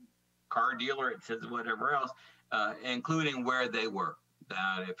car dealer, it's his whatever else, including where they work.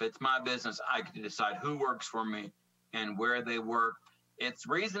 That if it's my business, I can decide who works for me and where they work. It's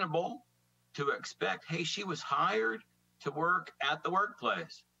reasonable to expect, hey, she was hired to work at the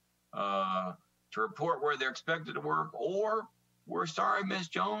workplace, to report where they're expected to work, or we're sorry, Miss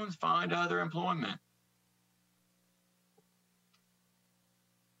Jones, find other employment.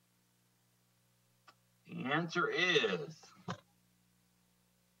 The answer is,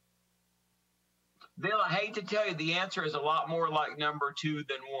 Bill, I hate to tell you, the answer is a lot more like number 2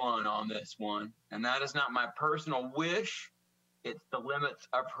 than 1 on this one. And that is not my personal wish. It's the limits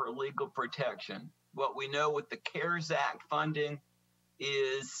of her legal protection. What we know with the CARES Act funding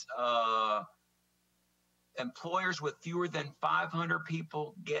is employers with fewer than 500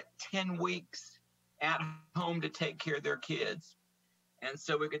 people get 10 weeks at home to take care of their kids. And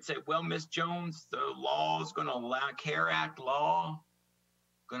so we could say, well, Ms. Jones, the law is going to allow, CARE Act law,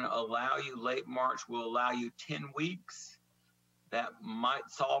 going to allow you, late March will allow you 10 weeks. That might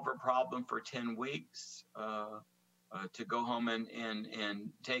solve a problem for 10 weeks to go home and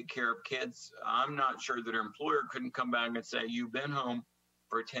take care of kids. I'm not sure that her employer couldn't come back and say, you've been home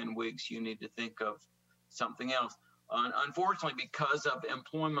for 10 weeks, you need to think of something else. Unfortunately, because of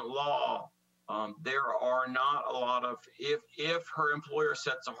employment law, there are not a lot of, if her employer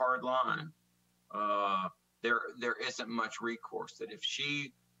sets a hard line, there isn't much recourse. That if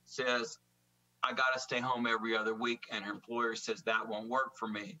she says, I got to stay home every other week, and her employer says that won't work for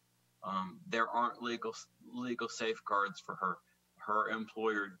me, there aren't legal safeguards for her. Her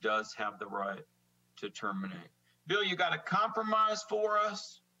employer does have the right to terminate. Bill, you got a compromise for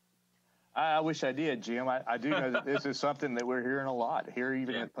us? I wish I did, Jim. I do know that this is something that we're hearing a lot here,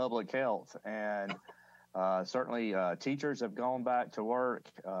 even in public health. And certainly teachers have gone back to work.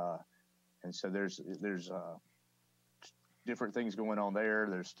 And so there's different things going on there.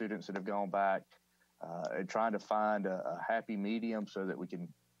 There's students that have gone back and trying to find a happy medium so that we can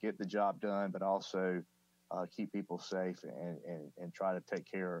get the job done, but also keep people safe and try to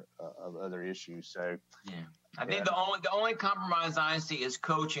take care of other issues. So, yeah. I think the only compromise I see is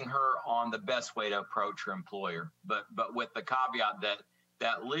coaching her on the best way to approach her employer, but with the caveat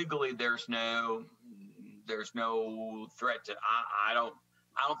that legally there's no threat to. I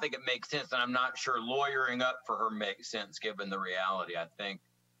don't think it makes sense, and I'm not sure lawyering up for her makes sense given the reality. I think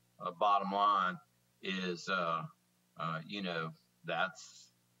bottom line is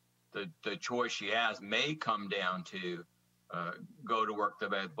that's the choice she has may come down to go to work the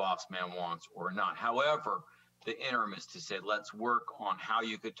way the boss man wants or not. However, the interim is to say, let's work on how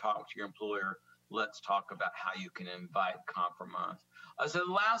you could talk to your employer. Let's talk about how you can invite compromise. So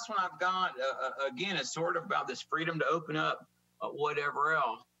the last one I've got, again, is sort of about this freedom to open up whatever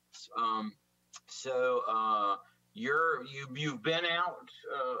else. You've been out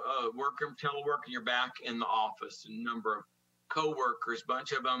working, teleworking, you're back in the office. A number of coworkers,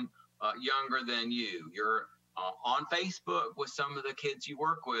 bunch of them younger than you. You're on Facebook with some of the kids you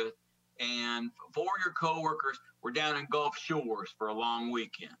work with, and 4 of your coworkers were down in Gulf Shores for a long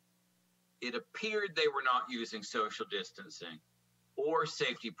weekend. It appeared they were not using social distancing or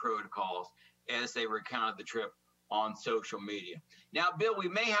safety protocols as they recounted the trip on social media. Now, Bill, we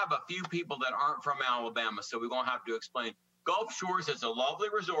may have a few people that aren't from Alabama, so we're going to have to explain. Gulf Shores is a lovely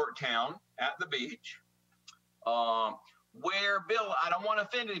resort town at the beach where, Bill, I don't want to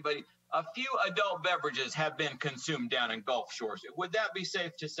offend anybody, a few adult beverages have been consumed down in Gulf Shores. Would that be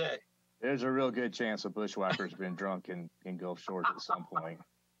safe to say? There's a real good chance a bushwhacker's been drunk in Gulf Shores at some point.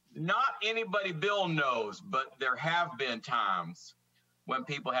 Not anybody Bill knows, but there have been times when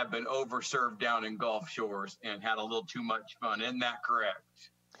people have been overserved down in Gulf Shores and had a little too much fun. Isn't that correct?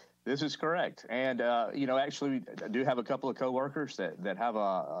 This is correct. And, actually, I do have a couple of coworkers that have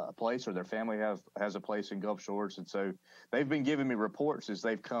a place, or their family has a place in Gulf Shores. And so they've been giving me reports as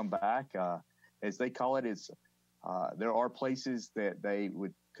they've come back. As they call it, there are places that they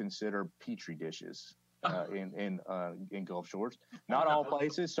would consider petri dishes in Gulf Shores. Not all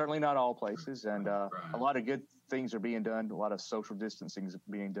places, certainly not all places. And a lot of good things are being done. A lot of social distancing is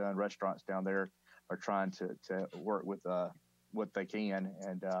being done. Restaurants down there are trying to work with what they can.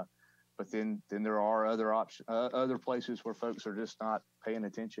 And but then there are other places where folks are just not paying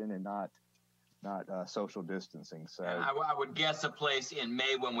attention and not social distancing. So I would guess a place in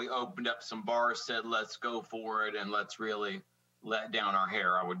May when we opened up some bars said, let's go for it and let's really let down our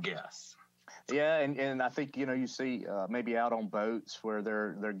hair, I would guess. Yeah, and I think, you see maybe out on boats where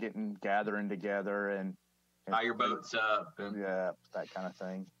they're gathering together and tie your boats up. Yeah, that kind of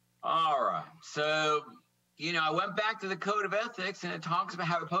thing. All right. So, I went back to the Code of Ethics, and it talks about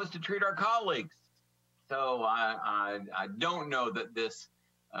how we're supposed to treat our colleagues. So I don't know that this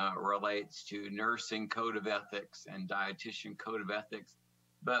relates to nursing code of ethics and dietitian code of ethics,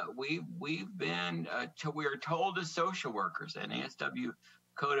 but we've been we are told as social workers and ASW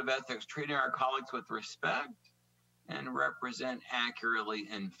code of ethics, treating our colleagues with respect and represent accurately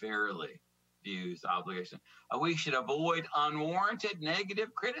and fairly views, obligations. We should avoid unwarranted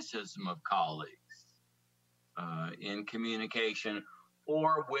negative criticism of colleagues in communication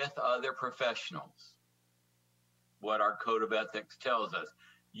or with other professionals. What our code of ethics tells us.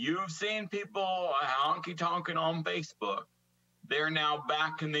 You've seen people honky-tonking on Facebook. They're now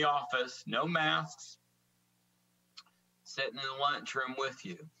back in the office, no masks, sitting in the lunchroom with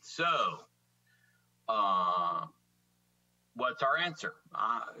you. So, what's our answer?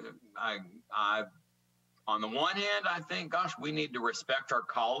 On the one hand, I think, gosh, we need to respect our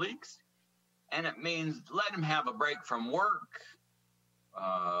colleagues, and it means let them have a break from work,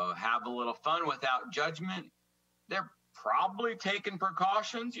 have a little fun without judgment. They're probably taking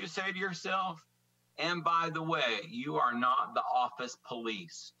precautions, you say to yourself. And by the way, you are not the office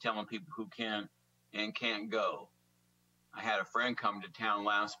police telling people who can and can't go. I had a friend come to town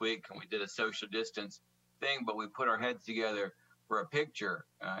last week and we did a social distance thing, but we put our heads together for a picture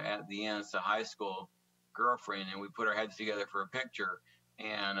at the Ansa High School girlfriend, and we put our heads together for a picture.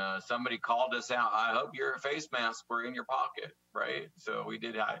 And somebody called us out. I hope your face masks were in your pocket, right? So we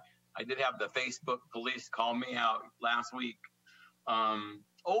did. I did have the Facebook police call me out last week.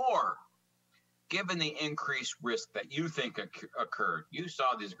 Or given the increased risk that you think occurred, you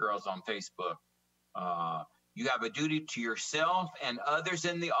saw these girls on Facebook. You have a duty to yourself and others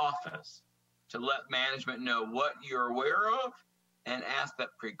in the office to let management know what you're aware of and ask that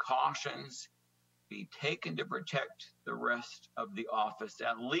precautions be taken to protect the rest of the office.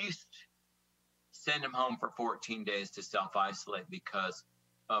 At least send them home for 14 days to self-isolate because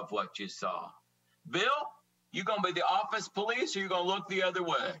of what you saw. Bill, you gonna be the office police, or you gonna look the other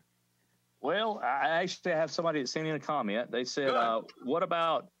way? Well, I actually have somebody that sent in a comment. They said, what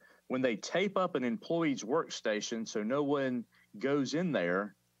about when they tape up an employee's workstation so no one goes in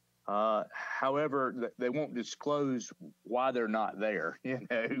there? However, they won't disclose why they're not there, you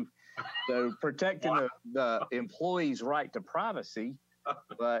know? So protecting the employee's right to privacy,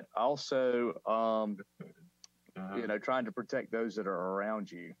 but also, you know, trying to protect those that are around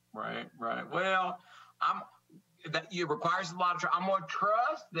you. Right. Well, that requires a lot of trust. I'm going to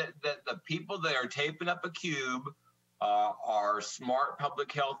trust that the people that are taping up a cube are smart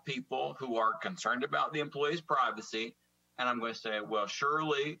public health people who are concerned about the employee's privacy. And I'm going to say, well,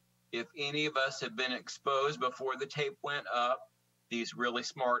 surely if any of us have been exposed before the tape went up, these really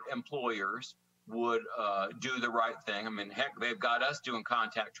smart employers would do the right thing. I mean, heck, they've got us doing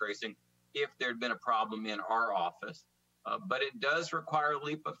contact tracing if there'd been a problem in our office. But it does require a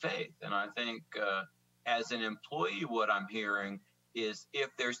leap of faith. And I think as an employee, what I'm hearing is if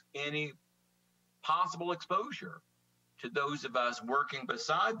there's any possible exposure to those of us working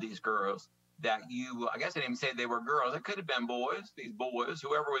beside these girls, that you, I guess I didn't even say they were girls. It could have been boys, these boys,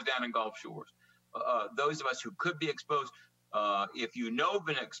 whoever was down in Gulf Shores. Those of us who could be exposed, if you know of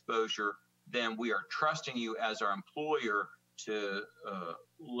an exposure, then we are trusting you as our employer to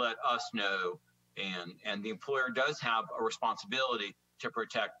let us know. And the employer does have a responsibility to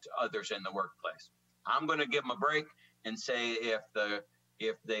protect others in the workplace. I'm going to give them a break and say if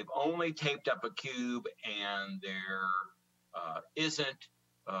they've only taped up a cube and there isn't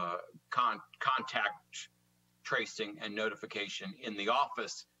contact tracing and notification in the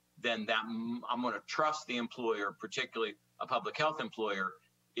office, then that I'm going to trust the employer, particularly a public health employer,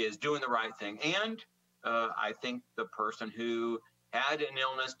 is doing the right thing. And I think the person who had an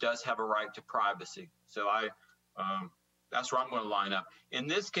illness does have a right to privacy. So that's where I'm going to line up. In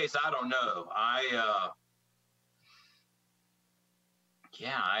this case, I don't know. I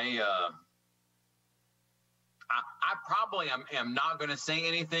probably am not going to say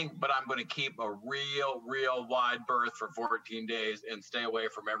anything, but I'm going to keep a real wide berth for 14 days and stay away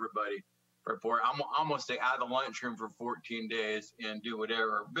from everybody for 4. I'm going to stay out of the lunchroom for 14 days and do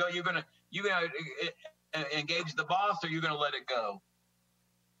whatever. Bill, you gonna engage the boss, or you going to let it go?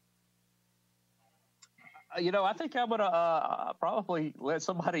 You know, I think I'm gonna probably let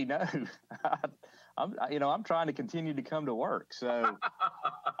somebody know. I'm trying to continue to come to work, so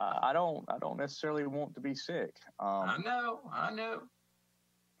I don't necessarily want to be sick. I know.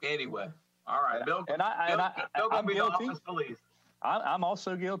 Anyway, all right, Bill. I'm be guilty. The office police. I'm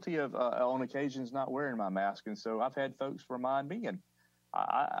also guilty of on occasions not wearing my mask, and so I've had folks remind me, and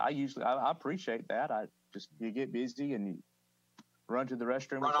I usually appreciate that. You get busy and you run to the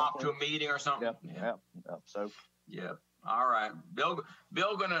restroom, run off to a meeting or something. Yep. So yeah. All right, Bill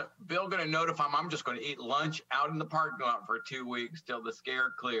gonna notify him. I'm just gonna eat lunch out in the parking lot for 2 weeks till the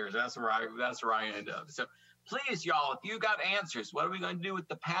scare clears. That's where I end up. So please, y'all, if you got answers, what are we gonna do with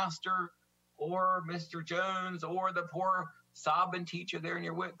the pastor or Mr. Jones or the poor sobbing teacher there in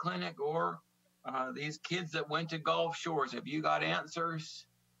your WIC clinic or these kids that went to Gulf Shores? If you got answers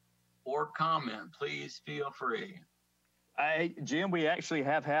or comment, please feel free. Jim, we actually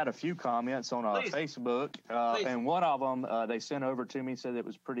have had a few comments on Facebook, and one of them they sent over to me, said it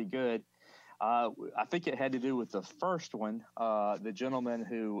was pretty good. I think it had to do with the first one, the gentleman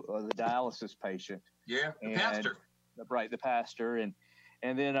who, the dialysis patient. Yeah, the pastor. Right, the pastor. And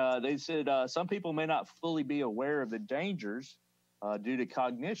then they said some people may not fully be aware of the dangers due to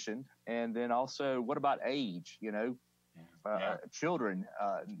cognition. And then also, what about age? Children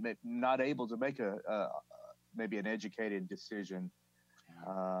not able to make maybe an educated decision.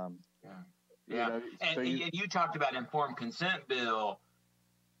 And you talked about informed consent, Bill.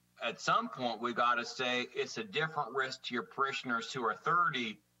 At some point, we got to say it's a different risk to your parishioners who are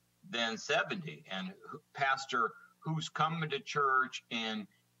 30 than 70. And pastor who's coming to church, and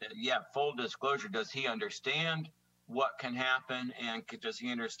full disclosure, does he understand what can happen? And does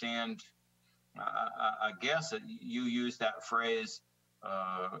he understand, I guess you use that phrase,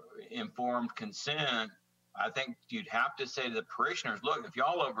 informed consent. I think you'd have to say to the parishioners, look, if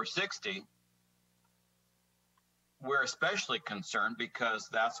y'all over 60, we're especially concerned because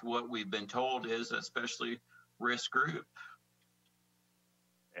that's what we've been told is especially risk group.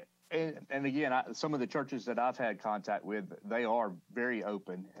 And again, some of the churches that I've had contact with, they are very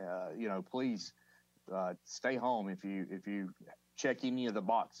open. Please stay home if you check any of the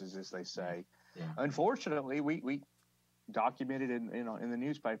boxes, as they say. Yeah. Unfortunately, we documented in the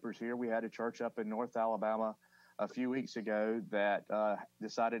newspapers here. We had a church up in North Alabama a few weeks ago that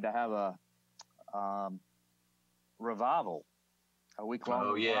decided to have a revival, a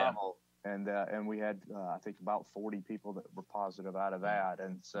week-long revival, and we had I think about 40 people that were positive out of that.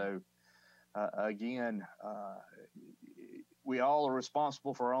 And so again, we all are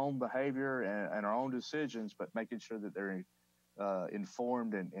responsible for our own behavior and our own decisions, but making sure that they're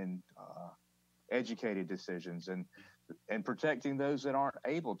informed and educated decisions, and protecting those that aren't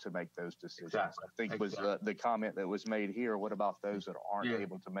able to make those decisions. Exactly. I think was the comment that was made here. What about those that aren't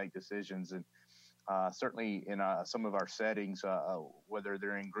able to make decisions? And certainly in some of our settings, whether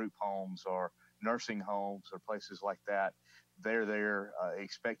they're in group homes or nursing homes or places like that, they're there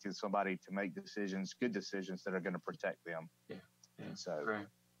expecting somebody to make decisions, good decisions that are going to protect them. Yeah. And so, right.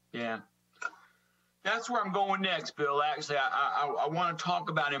 Yeah. That's where I'm going next, Bill. Actually, I want to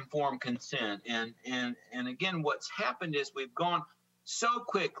talk about informed consent. And again, what's happened is we've gone so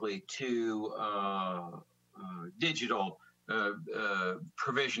quickly to digital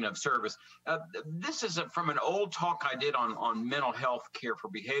provision of service. This is from an old talk I did on mental health care for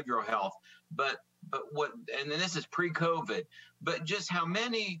behavioral health, but and this is pre-COVID, but just how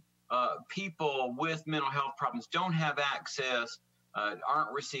many people with mental health problems don't have access,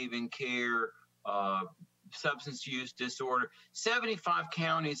 aren't receiving care, substance use disorder. 75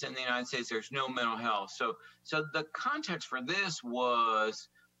 counties in the United States, there's no mental health. So the context for this was,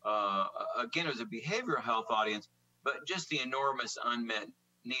 again, it was a behavioral health audience, but just the enormous unmet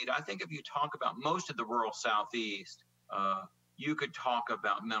need. I think if you talk about most of the rural Southeast, you could talk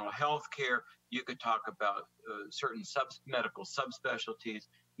about mental health care. You could talk about certain medical subspecialties.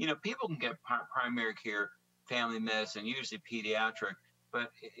 People can get primary care, family medicine, usually pediatric. But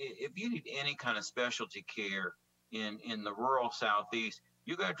if you need any kind of specialty care in the rural Southeast,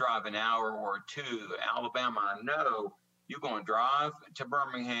 you got to drive an hour or two to Alabama. I know you're going to drive to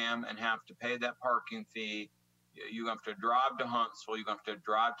Birmingham and have to pay that parking fee. You have to drive to Huntsville. You have to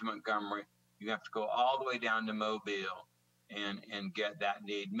drive to Montgomery. You have to go all the way down to Mobile and get that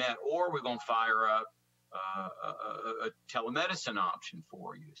need met. Or we're going to fire up a telemedicine option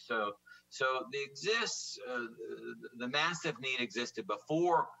for you. So the massive need existed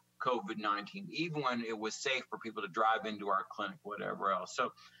before COVID-19, even when it was safe for people to drive into our clinic, whatever else.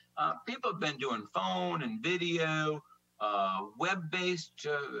 So people have been doing phone and video, web-based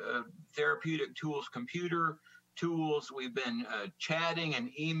therapeutic tools, computer tools. We've been chatting and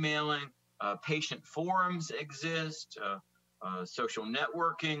emailing. Patient forums exist. Social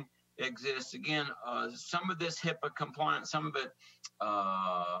networking exists. Again, some of this HIPAA compliant, some of it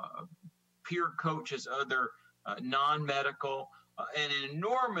peer coaches, other non-medical, and an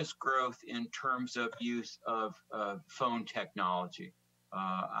enormous growth in terms of use of phone technology.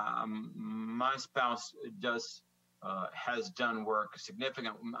 My spouse has done work, a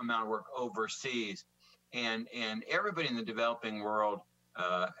significant amount of work overseas, and everybody in the developing world,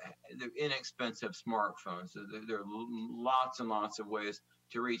 the inexpensive smartphones. There are lots and lots of ways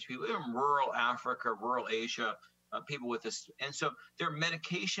to reach people in rural Africa, rural Asia, people with this. And so there are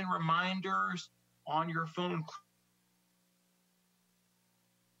medication reminders on your phone,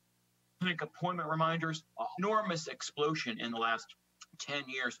 clinic appointment reminders, enormous explosion in the last 10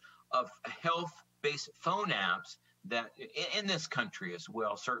 years of health-based phone apps that in this country as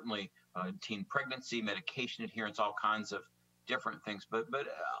well, certainly teen pregnancy, medication adherence, all kinds of different things, but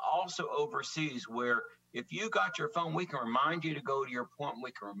also overseas, where if you got your phone, we can remind you to go to your appointment,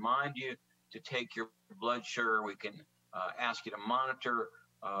 we can remind you to take your blood sugar, we can ask you to monitor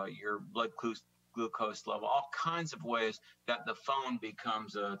your blood glucose level, all kinds of ways that the phone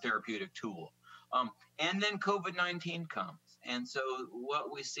becomes a therapeutic tool. And then COVID-19 comes. And so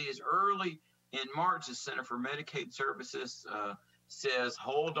what we see is early in March, the Center for Medicaid Services says,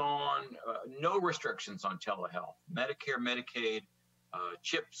 hold on, no restrictions on telehealth. Medicare, Medicaid,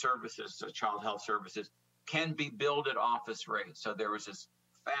 CHIP services, child health services, can be billed at office rates. So there was this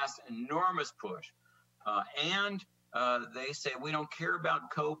fast, enormous push. And they say, we don't care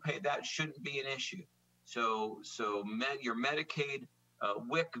about copay. That shouldn't be an issue. So your Medicaid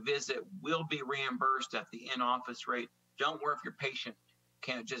WIC visit will be reimbursed at the in-office rate. Don't worry if your patient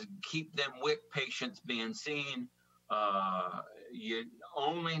can't just keep them WIC patients being seen. You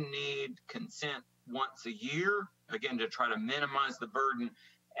only need consent once a year, again, to try to minimize the burden.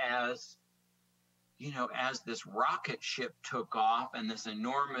 As you know, as this rocket ship took off and this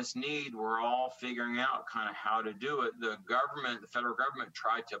enormous need, we're all figuring out kind of how to do it. The federal government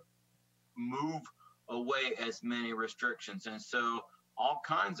tried to move away as many restrictions. And so all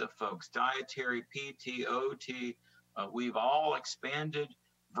kinds of folks, dietary, PT, OT, we've all expanded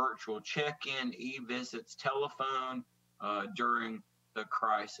virtual check-in, e-visits, telephone during the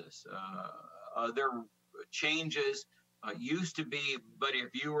crisis. Other changes used to be, but if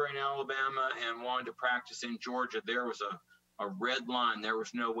you were in Alabama and wanted to practice in Georgia, there was a red line. There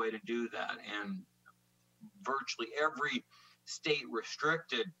was no way to do that. And virtually every state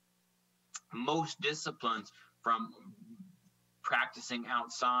restricted most disciplines from practicing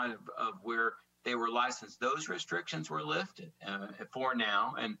outside of where they were licensed. Those restrictions were lifted for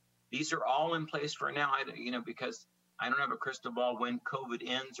now, and these are all in place for now. Because I don't have a crystal ball when COVID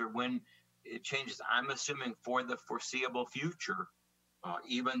ends or when it changes. I'm assuming for the foreseeable future,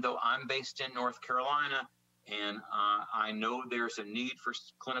 even though I'm based in North Carolina, and I know there's a need for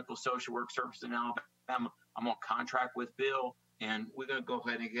clinical social work services in Alabama. I'm on contract with Bill, and we're going to go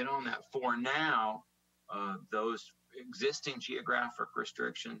ahead and get on that. For now, those existing geographic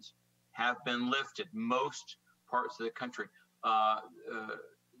restrictions have been lifted, most parts of the country.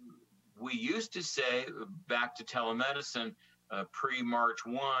 We used to say, back to telemedicine, pre-March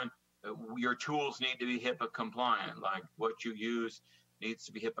 1, your tools need to be HIPAA compliant, like what you use needs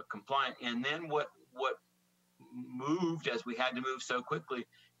to be HIPAA compliant. And then what moved, as we had to move so quickly,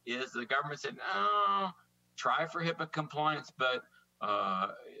 is the government said, no, try for HIPAA compliance, but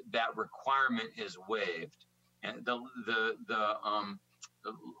that requirement is waived. And the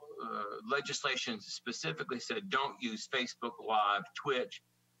legislation specifically said don't use Facebook Live, Twitch,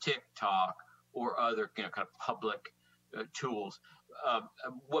 TikTok, or other kind of public tools.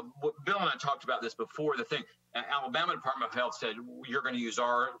 What Bill and I talked about this before. The thing, Alabama Department of Health said you're going to use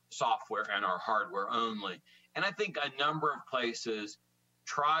our software and our hardware only. And I think a number of places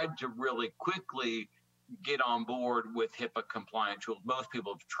tried to really quickly get on board with HIPAA compliant tools. Most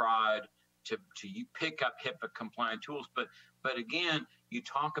people have tried to pick up HIPAA compliant tools, but again, you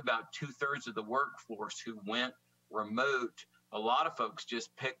talk about 2/3 of the workforce who went remote. A lot of folks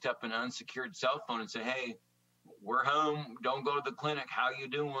just picked up an unsecured cell phone and said, hey, we're home, don't go to the clinic, how you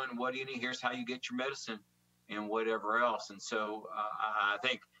doing, what do you need, here's how you get your medicine, and whatever else. And so I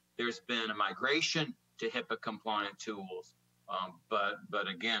think there's been a migration to HIPAA compliant tools, but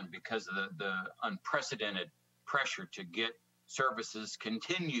again, because of the unprecedented pressure to get services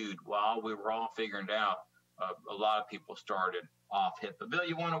continued while we were all figuring it out, a lot of people started off HIPAA. Bill,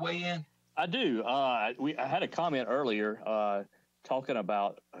 you want to weigh in? I do. I had a comment earlier talking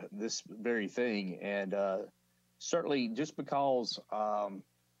about this very thing, and certainly just because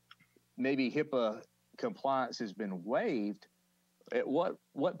maybe HIPAA compliance has been waived, at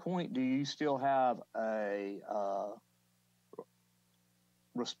what point do you still have a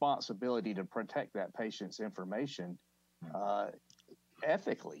responsibility to protect that patient's information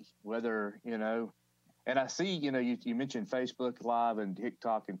ethically? Whether, and I see, you mentioned Facebook Live and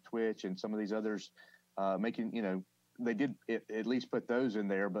TikTok and Twitch and some of these others making, they did at least put those in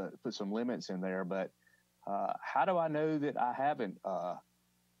there, but put some limits in there. But how do I know that I haven't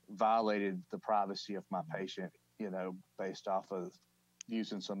violated the privacy of my patient, based off of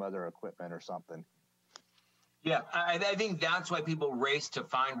using some other equipment or something. Yeah, I think that's why people race to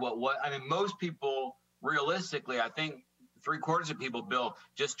find most people, realistically, I think 3/4 of people, Bill,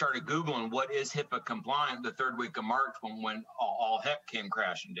 just started Googling what is HIPAA compliant the third week of March when all heck came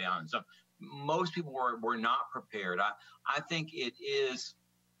crashing down. So most people were not prepared. I think it is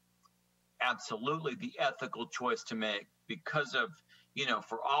absolutely the ethical choice to make because of,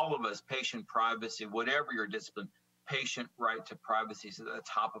 for all of us, patient privacy, whatever your discipline, patient right to privacy is at the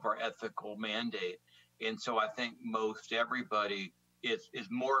top of our ethical mandate. And so I think most everybody is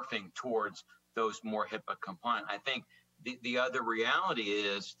morphing towards those more HIPAA compliant. I think the other reality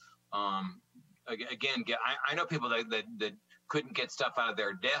is, again, I know people that couldn't get stuff out of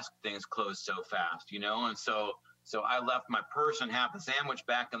their desk, things closed so fast, and so I left my purse and half a sandwich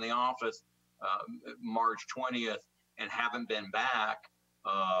back in the office March 20th and haven't been back.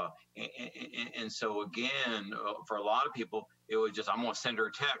 And so again, for a lot of people, it was just, I'm going to send her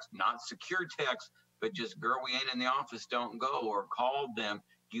a text, not secure text, but just, girl, we ain't in the office, don't go, or called them.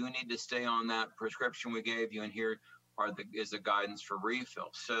 You need to stay on that prescription we gave you, and here is the guidance for refill.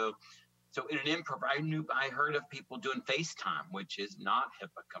 So in an I heard of people doing FaceTime, which is not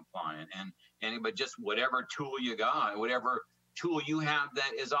HIPAA compliant, but just whatever tool you got, whatever tool you have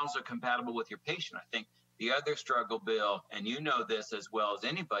that is also compatible with your patient. I think the other struggle, Bill, and you know this as well as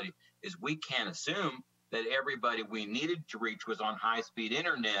anybody, is we can't assume that everybody we needed to reach was on high-speed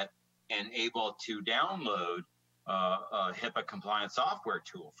internet and able to download a HIPAA compliant software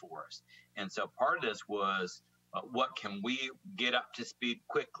tool for us. And so part of this was what can we get up to speed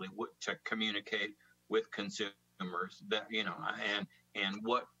quickly to communicate with consumers, that and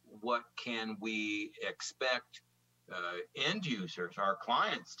what can we expect end users, our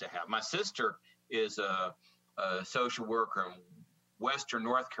clients, to have. My sister is a social worker in Western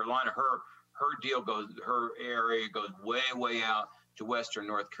North Carolina. Her area goes way out to Western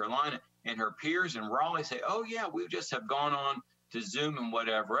North Carolina, and her peers in Raleigh say, oh yeah, we just have gone on to Zoom and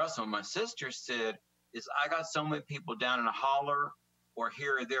whatever else. And my sister said, I got so many people down in a holler or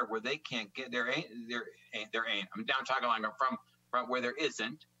here or there where they can't get there ain't. I'm down talking like from where there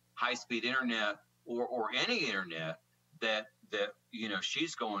isn't high-speed internet or any internet that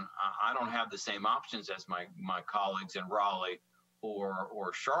she's going, I don't have the same options as my colleagues in Raleigh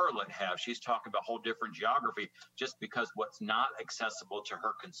or Charlotte have. She's talking about a whole different geography just because what's not accessible to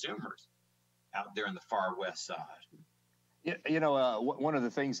her consumers out there in the far west side. Yeah, one of the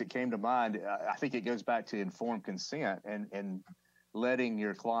things that came to mind, I think it goes back to informed consent and letting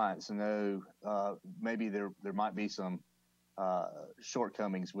your clients know maybe there might be some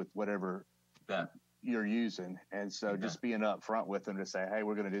shortcomings with whatever you're using. And so just being upfront with them to say, hey,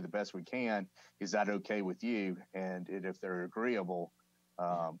 we're going to do the best we can. Is that okay with you? And if they're agreeable,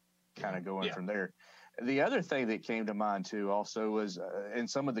 kind of going from there. The other thing that came to mind too also was, and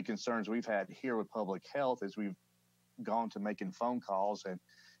some of the concerns we've had here with public health as we've gone to making phone calls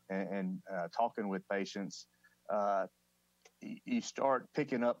and talking with patients, you start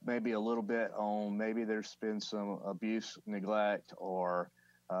picking up maybe a little bit on maybe there's been some abuse, neglect, or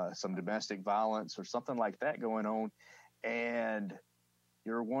some domestic violence or something like that going on. And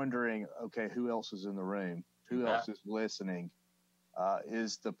you're wondering, okay, who else is in the room? Who else is listening?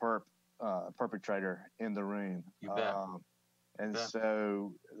 Is the perpetrator in the room? You bet.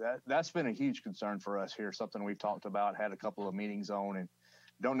 So that's been a huge concern for us here, something we've talked about, had a couple of meetings on, and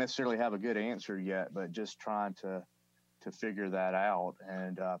don't necessarily have a good answer yet, but just trying to figure that out.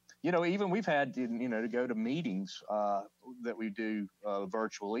 And, even we've had, to go to meetings that we do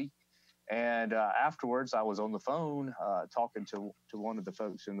virtually. And afterwards, I was on the phone talking to one of the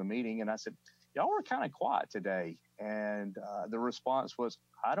folks in the meeting, and I said, y'all were kind of quiet today. And the response was,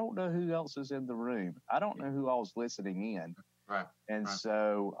 I don't know who else is in the room. I don't know who all's listening in. Right. And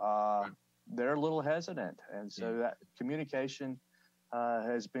so they're a little hesitant. And so that communication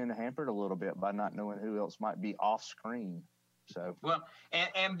has been hampered a little bit by not knowing who else might be off screen. So well,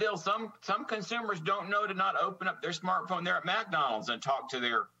 and Bill, some consumers don't know to not open up their smartphone. They're at McDonald's and talk to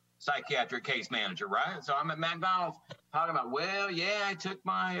their psychiatric case manager, right? So I'm at McDonald's talking about, I took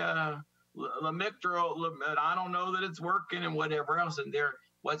my Lamictal, but I don't know that it's working and whatever else. And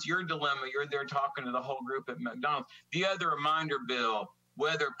what's your dilemma? You're there talking to the whole group at McDonald's. The other reminder, Bill,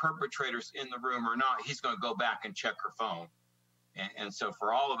 whether perpetrator's in the room or not, he's going to go back and check her phone. And so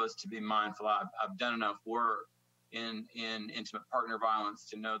for all of us to be mindful, I've done enough work in intimate partner violence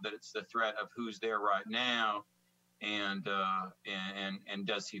to know that it's the threat of who's there right now, and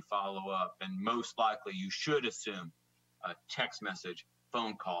does he follow up? And most likely, you should assume a text message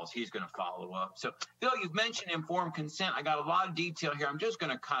phone calls. He's going to follow up. So, Bill, you've mentioned informed consent. I got a lot of detail here. I'm just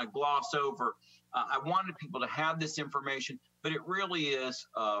going to kind of gloss over. I wanted people to have this information, but it really is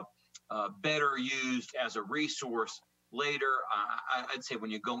better used as a resource later. I'd say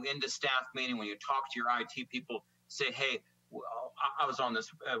when you go into staff meeting, when you talk to your IT people, say, hey, I was on this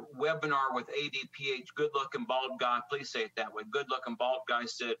webinar with ADPH, good looking bald guy. Please say it that way. Good looking bald guy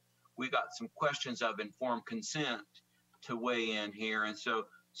said, we got some questions of informed consent to weigh in here. And so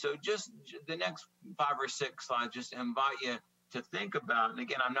just the next 5 or 6 slides, just invite you to think about, and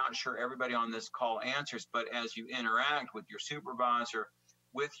again, I'm not sure everybody on this call answers, but as you interact with your supervisor,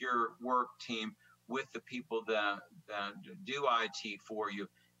 with your work team, with the people that do IT for you,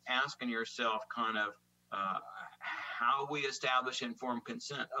 asking yourself kind of how we establish informed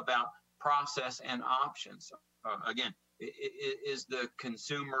consent about process and options. Again, is the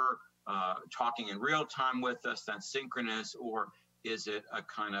consumer talking in real time with us, that's synchronous, or is it a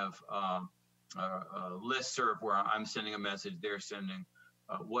kind of listserv where I'm sending a message, they're sending?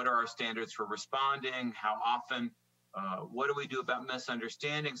 What are our standards for responding? How often? What do we do about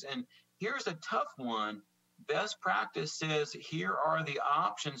misunderstandings? And here's a tough one. Best practice says, here are the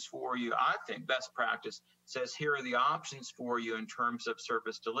options for you. I think best practice says, here are the options for you in terms of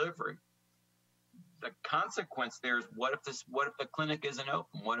service delivery. The consequence there is, what if the clinic isn't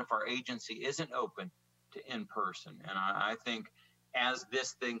open? What if our agency isn't open to in-person? And I think as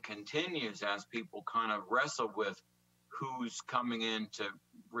this thing continues, as people kind of wrestle with who's coming in to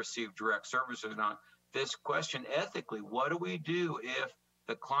receive direct service or not, this question ethically, what do we do if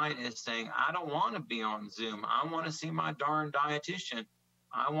the client is saying, I don't want to be on Zoom. I want to see my darn dietitian.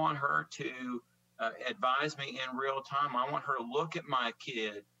 I want her to advise me in real time. I want her to look at my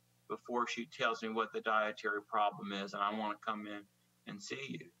kid before she tells me what the dietary problem is, and I want to come in and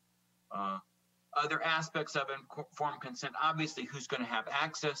see you. Other aspects of informed consent, obviously, who's going to have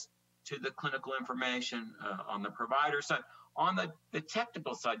access to the clinical information on the provider side. On the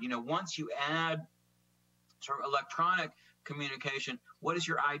technical side, once you add sort of electronic communication, what does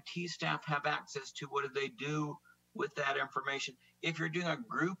your IT staff have access to? What do they do with that information? If you're doing a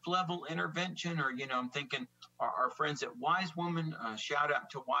group level intervention, or, I'm thinking our friends at Wise Woman, shout out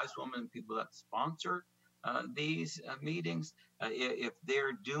to Wise Woman, people that sponsor these meetings. If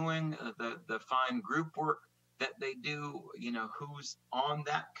they're doing the fine group work that they do, who's on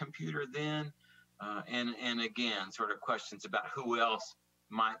that computer then? And again, sort of questions about who else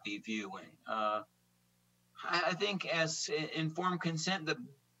might be viewing. I think as informed consent, the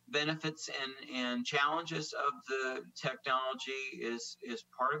benefits and challenges of the technology is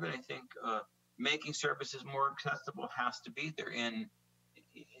part of it. I think making services more accessible has to be there. And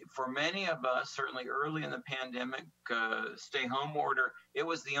for many of us, certainly early in the pandemic, stay-home order, it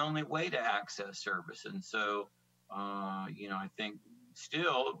was the only way to access service. And so, I think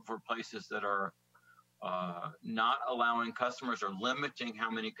still for places that are not allowing customers or limiting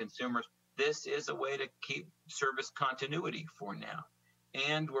how many consumers, this is a way to keep service continuity for now.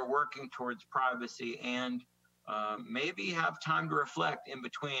 And we're working towards privacy and maybe have time to reflect in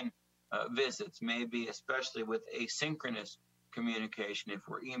between visits, maybe especially with asynchronous communication. If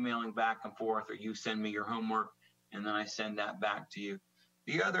we're emailing back and forth, or you send me your homework and then I send that back to you.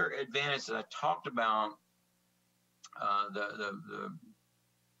 The other advantage that I talked about, the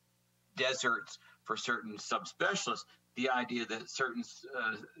deserts for certain subspecialists, the idea that certain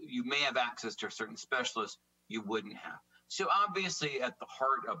you may have access to certain specialists you wouldn't have. So obviously at the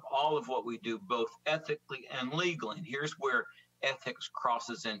heart of all of what we do, both ethically and legally, and here's where ethics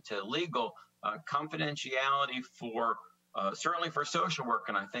crosses into legal, confidentiality for certainly for social work,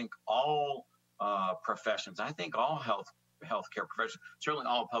 and I think all professions, I think all healthcare professions, certainly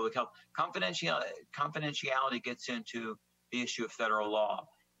all public health, confidentiality gets into the issue of federal law.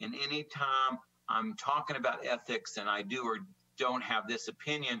 And anytime I'm talking about ethics and I do or don't have this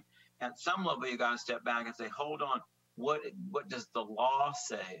opinion, at some level you got to step back and say, hold on, what does the law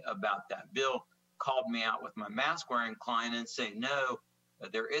say about that? Bill called me out with my mask wearing client and say, no,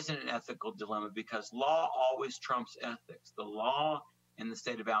 there isn't an ethical dilemma because law always trumps ethics. The law in the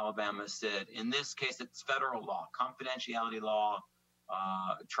state of Alabama said, in this case, it's federal law, confidentiality law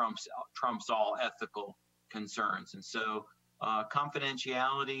trumps all ethical concerns. And so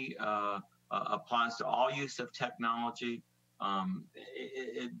confidentiality applies to all use of technology.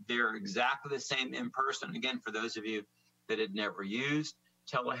 They're exactly the same in person. Again, for those of you that had never used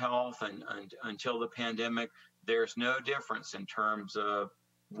telehealth and until the pandemic, there's no difference in terms of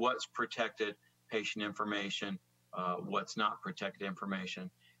what's protected patient information, what's not protected information.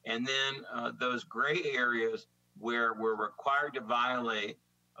 And then those gray areas where we're required to violate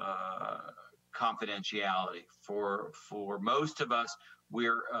confidentiality. For most of us,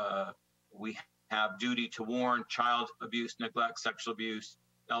 we have duty to warn child abuse, neglect, sexual abuse,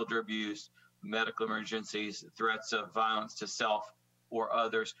 elder abuse, medical emergencies, threats of violence to self or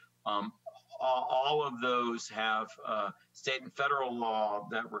others. All of those have state and federal law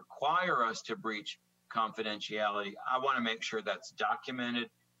that require us to breach confidentiality. I want to make sure that's documented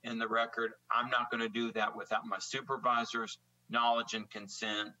in the record. I'm not going to do that without my supervisor's knowledge and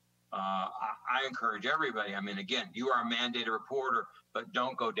consent. I encourage everybody. I mean, again, you are a mandated reporter, but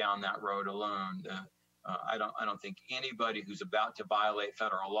don't go down that road alone. I don't think anybody who's about to violate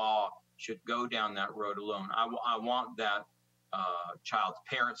federal law should go down that road alone. I want that child's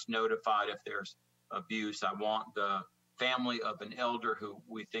parents notified if there's abuse. I want the family of an elder who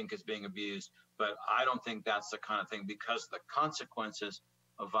we think is being abused, but I don't think that's the kind of thing, because the consequences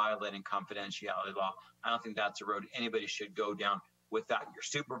of violating confidentiality law, I don't think that's a road anybody should go down without your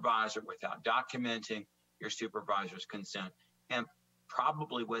supervisor, without documenting your supervisor's consent, and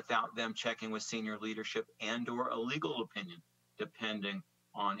probably without them checking with senior leadership and or a legal opinion, depending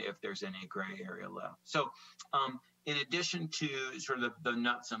on if there's any gray area left. So in addition to sort of the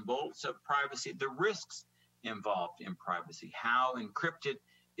nuts and bolts of privacy, the risks involved in privacy, how encrypted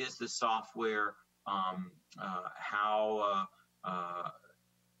is the software, how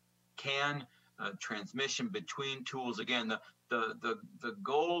can transmission between tools, again, the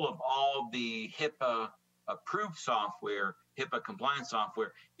goal of all the HIPAA approved software, HIPAA compliant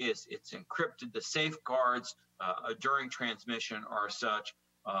software, is it's encrypted. The safeguards during transmission are such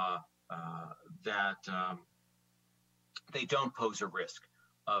that they don't pose a risk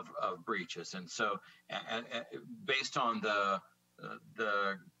of breaches. And so based on the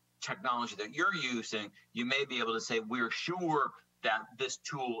technology that you're using, you may be able to say, we're sure that this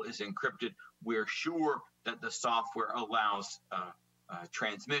tool is encrypted. We're sure that the software allows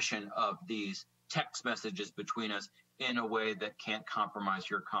transmission of these text messages between us in a way that can't compromise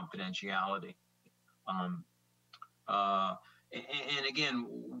your confidentiality. And again,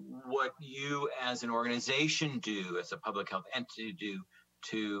 what you as an organization do, as a public health entity do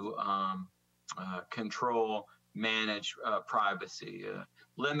to control, manage privacy,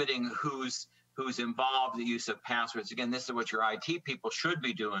 limiting who's involved, the use of passwords. Again, this is what your IT people should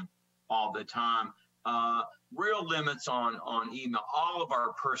be doing all the time. Real limits on email. All of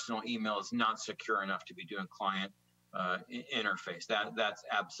our personal email is not secure enough to be doing client interface. That's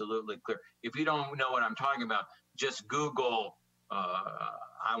absolutely clear. If you don't know what I'm talking about, just Google,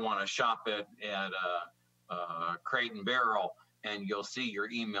 I want to shop at Crate and Barrel, and you'll see your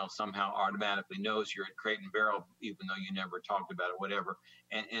email somehow automatically knows you're at Crate and Barrel, even though you never talked about it, whatever.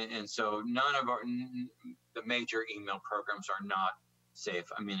 And so none of the major email programs are not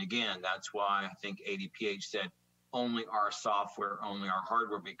safe. I mean, again, that's why I think ADPH said only our software, only our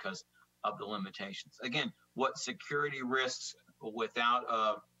hardware, because of the limitations. Again, what security risks without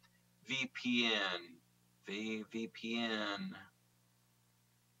a VPN? VPN.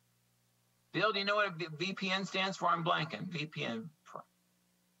 Bill, do you know what a VPN stands for? I'm blanking. VPN.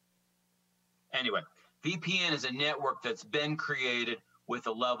 Anyway, VPN is a network that's been created with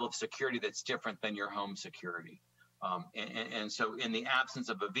a level of security that's different than your home security. And so in the absence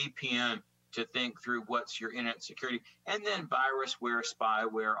of a VPN, to think through what's your internet security, and then virusware,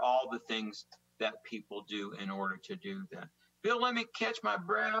 spyware, all the things that people do in order to do that. Bill, let me catch my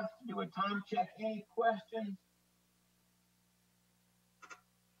breath, do a time check. Any questions?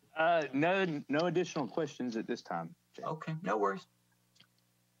 No additional questions at this time, Jay. Okay, no worries.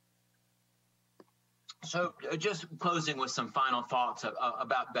 So just closing with some final thoughts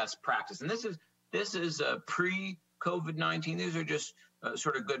about best practice. And this is pre-COVID-19. These are just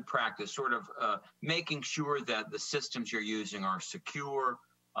sort of good practice, sort of making sure that the systems you're using are secure,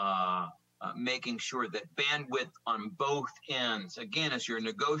 making sure that bandwidth on both ends, again, as you're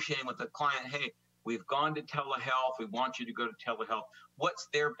negotiating with the client, hey, we've gone to telehealth, we want you to go to telehealth. What's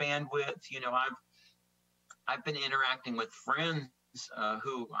their bandwidth? You know, I've been interacting with friends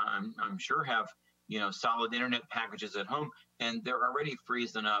who I'm sure have, you know, solid internet packages at home, and they're already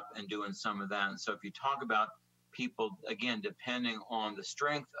freezing up and doing some of that. And so if you talk about people, again, depending on the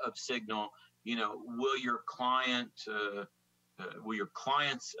strength of signal, you know, will your client's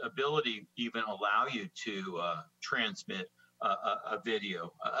ability even allow you to transmit a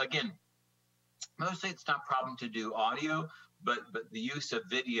video? Again, mostly it's not a problem to do audio, but the use of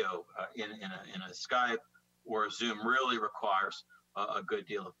video in a Skype or a Zoom really requires a good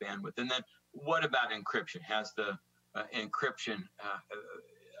deal of bandwidth. And then what about encryption? Has the encryption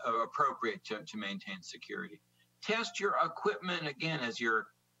appropriate to maintain security? Test your equipment, again, as you're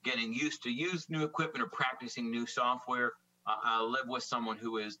getting used to use new equipment or practicing new software. I live with someone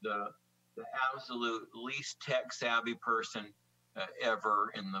who is the absolute least tech savvy person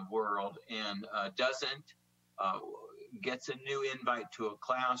ever in the world, and gets a new invite to a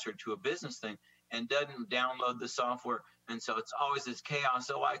class or to a business thing and doesn't download the software. And so it's always this chaos.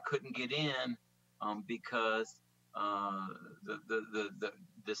 Oh, I couldn't get in because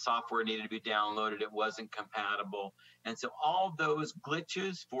the software needed to be downloaded. It wasn't compatible. And so all those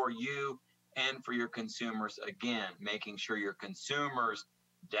glitches for you and for your consumers, again, making sure your consumers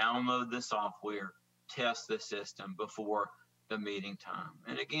download the software, test the system before the meeting time.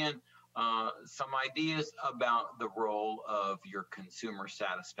 And again, some ideas about the role of your consumer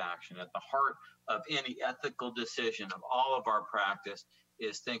satisfaction. At the heart of any ethical decision of all of our practice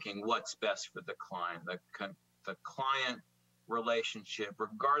is thinking what's best for the client. The client relationship,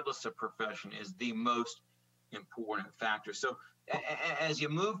 regardless of profession, is the most important factor. So as you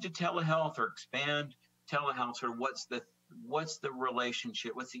move to telehealth or expand telehealth, sort of what's the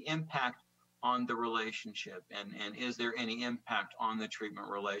relationship? What's the impact on the relationship? And is there any impact on the treatment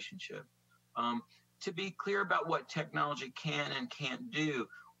relationship? To be clear about what technology can and can't do,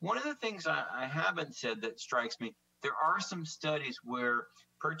 one of the things I haven't said that strikes me, there are some studies where,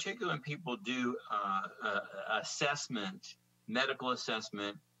 particularly when people do assessment, medical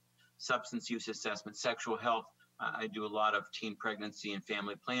assessment, substance use assessment, sexual health, I do a lot of teen pregnancy and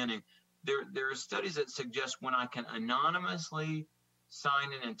family planning. There are studies that suggest when I can anonymously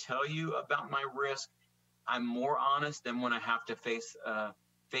sign in and tell you about my risk, I'm more honest than when I have to face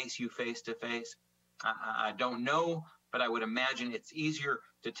you face to face. I don't know, but I would imagine it's easier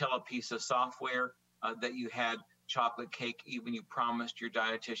to tell a piece of software that you had chocolate cake, even you promised your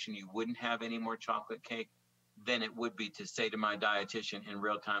dietitian you wouldn't have any more chocolate cake, than it would be to say to my dietitian in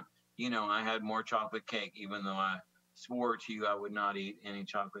real time, I had more chocolate cake, even though I swore to you I would not eat any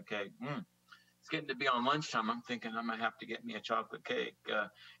chocolate cake. It's getting to be on lunchtime. I'm thinking I'm going to have to get me a chocolate cake.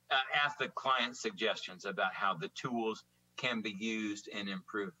 Ask the client suggestions about how the tools can be used and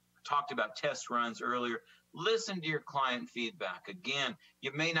improved. Talked about test runs earlier. Listen to your client feedback. Again,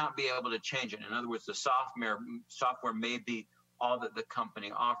 you may not be able to change it. In other words, the software may be all that the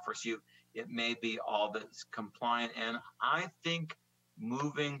company offers you. It may be all that's compliant. And I think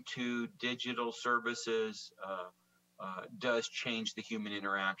moving to digital services does change the human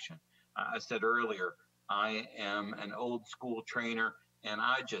interaction. I said earlier, I am an old school trainer, and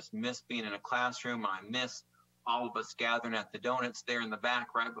I just miss being in a classroom. I miss all of us gathering at the donuts there in the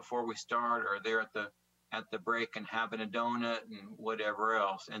back right before we start, or there at the break and having a donut and whatever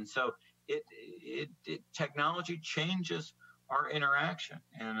else. And so technology changes our interaction.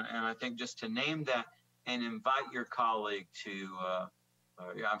 And I think just to name that and invite your colleague to,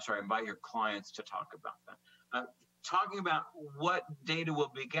 invite your clients to talk about that. Talking about what data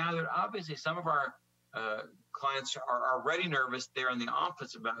will be gathered, obviously some of our clients are already nervous there in the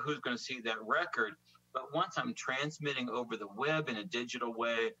office about who's going to see that record. But once I'm transmitting over the web in a digital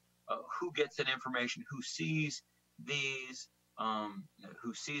way, who gets that information, who sees these,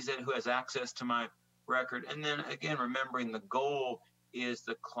 who sees it, who has access to my record. And then again, remembering the goal is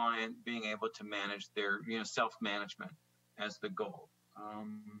the client being able to manage their, self-management as the goal.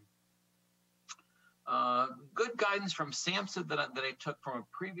 Good guidance from SAMHSA that I took from a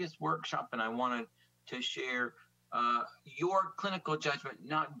previous workshop, and I wanted to share. Your clinical judgment,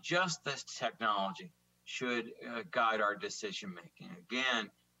 not just this technology, should guide our decision making. Again,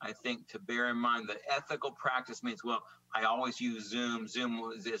 I think to bear in mind that ethical practice means, well, I always use Zoom.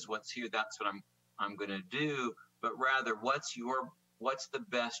 Zoom is what's here. That's what I'm going to do. But rather, what's the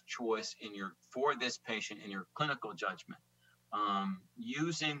best choice for this patient in your clinical judgment?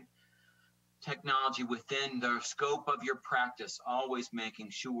 Using technology within the scope of your practice, always making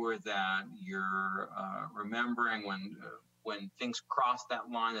sure that you're remembering when things cross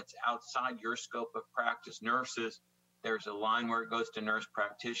that line that's outside your scope of practice. Nurses, there's a line where it goes to nurse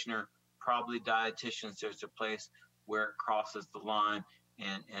practitioner. Probably dietitians, there's a place where it crosses the line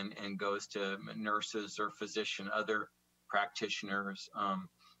and goes to nurses or physician, other practitioners,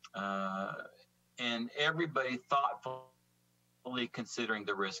 and everybody thoughtful. Considering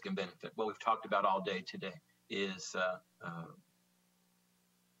the risk and benefit. What we've talked about all day today is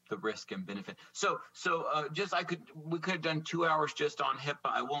the risk and benefit. So we could have done 2 hours just on HIPAA.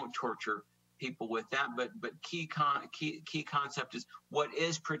 I won't torture people with that, but key concept is what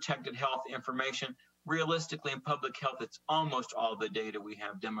is protected health information. Realistically, in public health, it's almost all the data we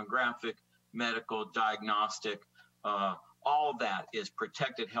have: demographic, medical, diagnostic. All that is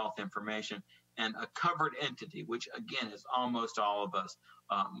protected health information. And a covered entity, which again is almost all of us,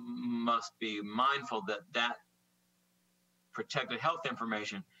 must be mindful that protected health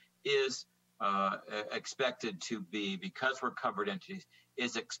information is expected to be, because we're covered entities,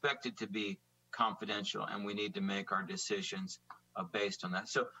 is expected to be confidential, and we need to make our decisions based on that.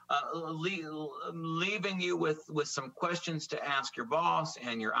 So leaving you with some questions to ask your boss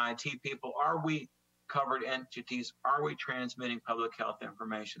and your IT people. Are we covered entities? Are we transmitting public health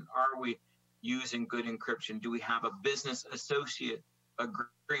information? Are we using good encryption? Do we have a business associate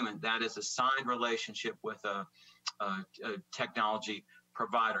agreement, that is a signed relationship with a technology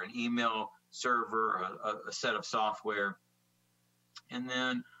provider, an email server, a set of software, and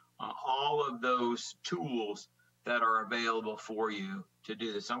then all of those tools that are available for you to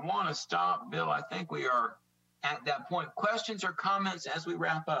do this. I want to stop, Bill. I think we are at that point. Questions or comments as we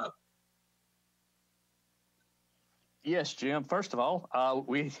wrap up? Yes, Jim. First of all,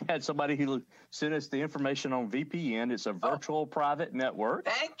 we had somebody who sent us the information on VPN. It's a virtual private network.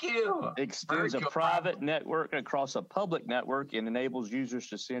 Thank you. Extends a private network across a public network and enables users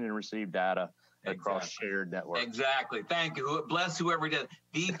to send and receive data across shared networks. Exactly. Thank you. Bless whoever did.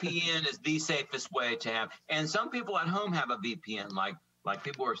 VPN is the safest way to have. And some people at home have a VPN, like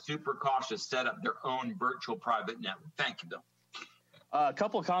people who are super cautious, set up their own virtual private network. Thank you, Bill. A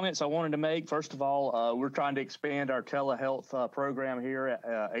couple of comments I wanted to make. First of all, we're trying to expand our telehealth program here.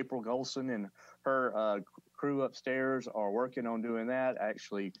 April Golson and her crew upstairs are working on doing that,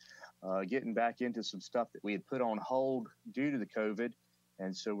 actually getting back into some stuff that we had put on hold due to the COVID.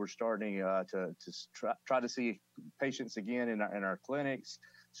 And so we're starting to try to see patients again in our clinics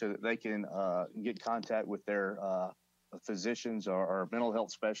so that they can get contact with their physicians or mental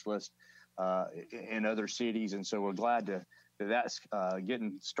health specialists in other cities. And so we're glad that's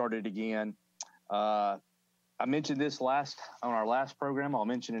getting started again. I mentioned this on our last program. I'll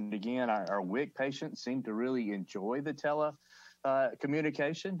mention it again. Our WIC patients seem to really enjoy the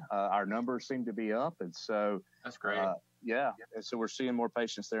communication. Our numbers seem to be up, and so that's great. Yeah, and so we're seeing more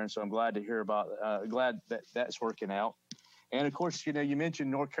patients there, and so I'm glad to hear about. Glad that that's working out. And of course, you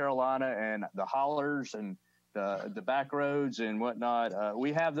mentioned North Carolina and the hollers and the back roads and whatnot.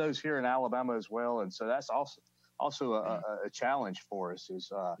 We have those here in Alabama as well, and so that's also a challenge for us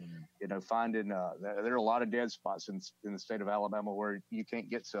is, finding there are a lot of dead spots in the state of Alabama where you can't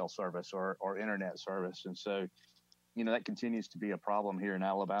get cell service or internet service. And so, that continues to be a problem here in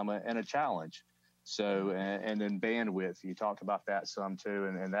Alabama and a challenge. So, and then bandwidth, you talked about that some too,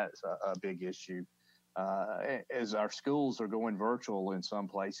 and that's a big issue. As our schools are going virtual in some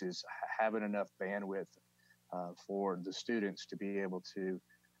places, having enough bandwidth for the students to be able to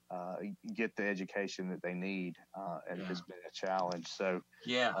get the education that they need, and it has been a challenge. So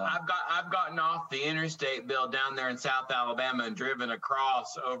I've gotten off the interstate, Bill, down there in South Alabama and driven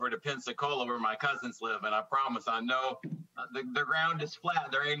across over to Pensacola where my cousins live, and I promise I know the ground is flat.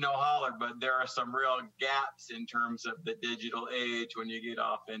 There ain't no holler, but there are some real gaps in terms of the digital age when you get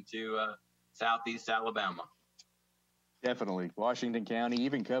off into Southeast Alabama. Definitely, Washington County,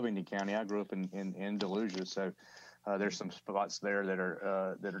 even Covington County. I grew up in Delusia, so. There's some spots there that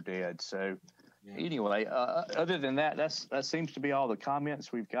are dead. So anyway, other than that, that seems to be all the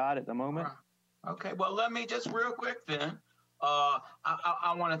comments we've got at the moment. Okay. Well, let me just real quick then.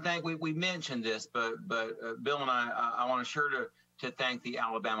 I want to thank. We mentioned this, but Bill and I want to thank the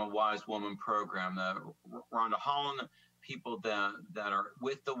Alabama Wise Woman Program, Rhonda Holland, people that are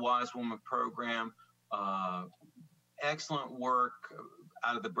with the Wise Woman Program. Excellent work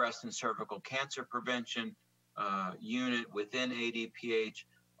out of the breast and cervical cancer prevention unit within ADPH,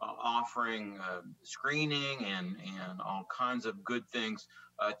 offering screening and all kinds of good things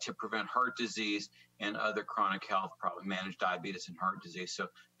to prevent heart disease and other chronic health problems, manage diabetes and heart disease. So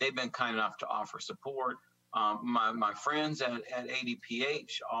they've been kind enough to offer support. My friends at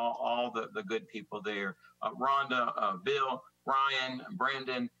ADPH, all the good people there, Rhonda, Bill, Ryan,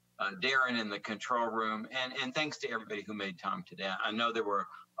 Brendan, Darren in the control room, and thanks to everybody who made time today. I know there were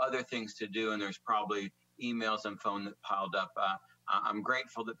other things to do, and there's probably emails and phone that piled up. I'm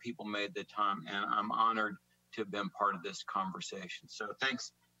grateful that people made the time, and I'm honored to have been part of this conversation. So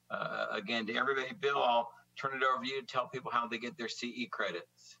thanks again to everybody. Bill, I'll turn it over to you to tell people how they get their CE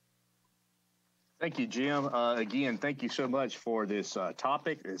credits. Thank you, Jim. Again, thank you so much for this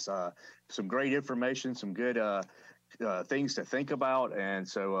topic. It's some great information, some good things to think about. And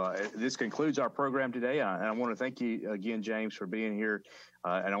so this concludes our program today. And I want to thank you again, James, for being here.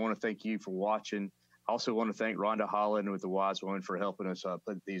 And I want to thank you for watching. I also want to thank Rhonda Holland with the Wise Woman for helping us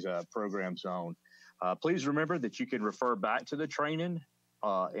put these programs on. Please remember that you can refer back to the training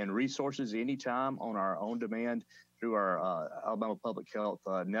and resources anytime on our own demand through our Alabama Public Health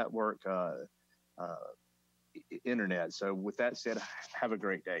Network internet. So with that said, have a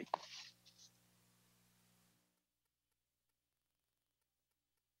great day.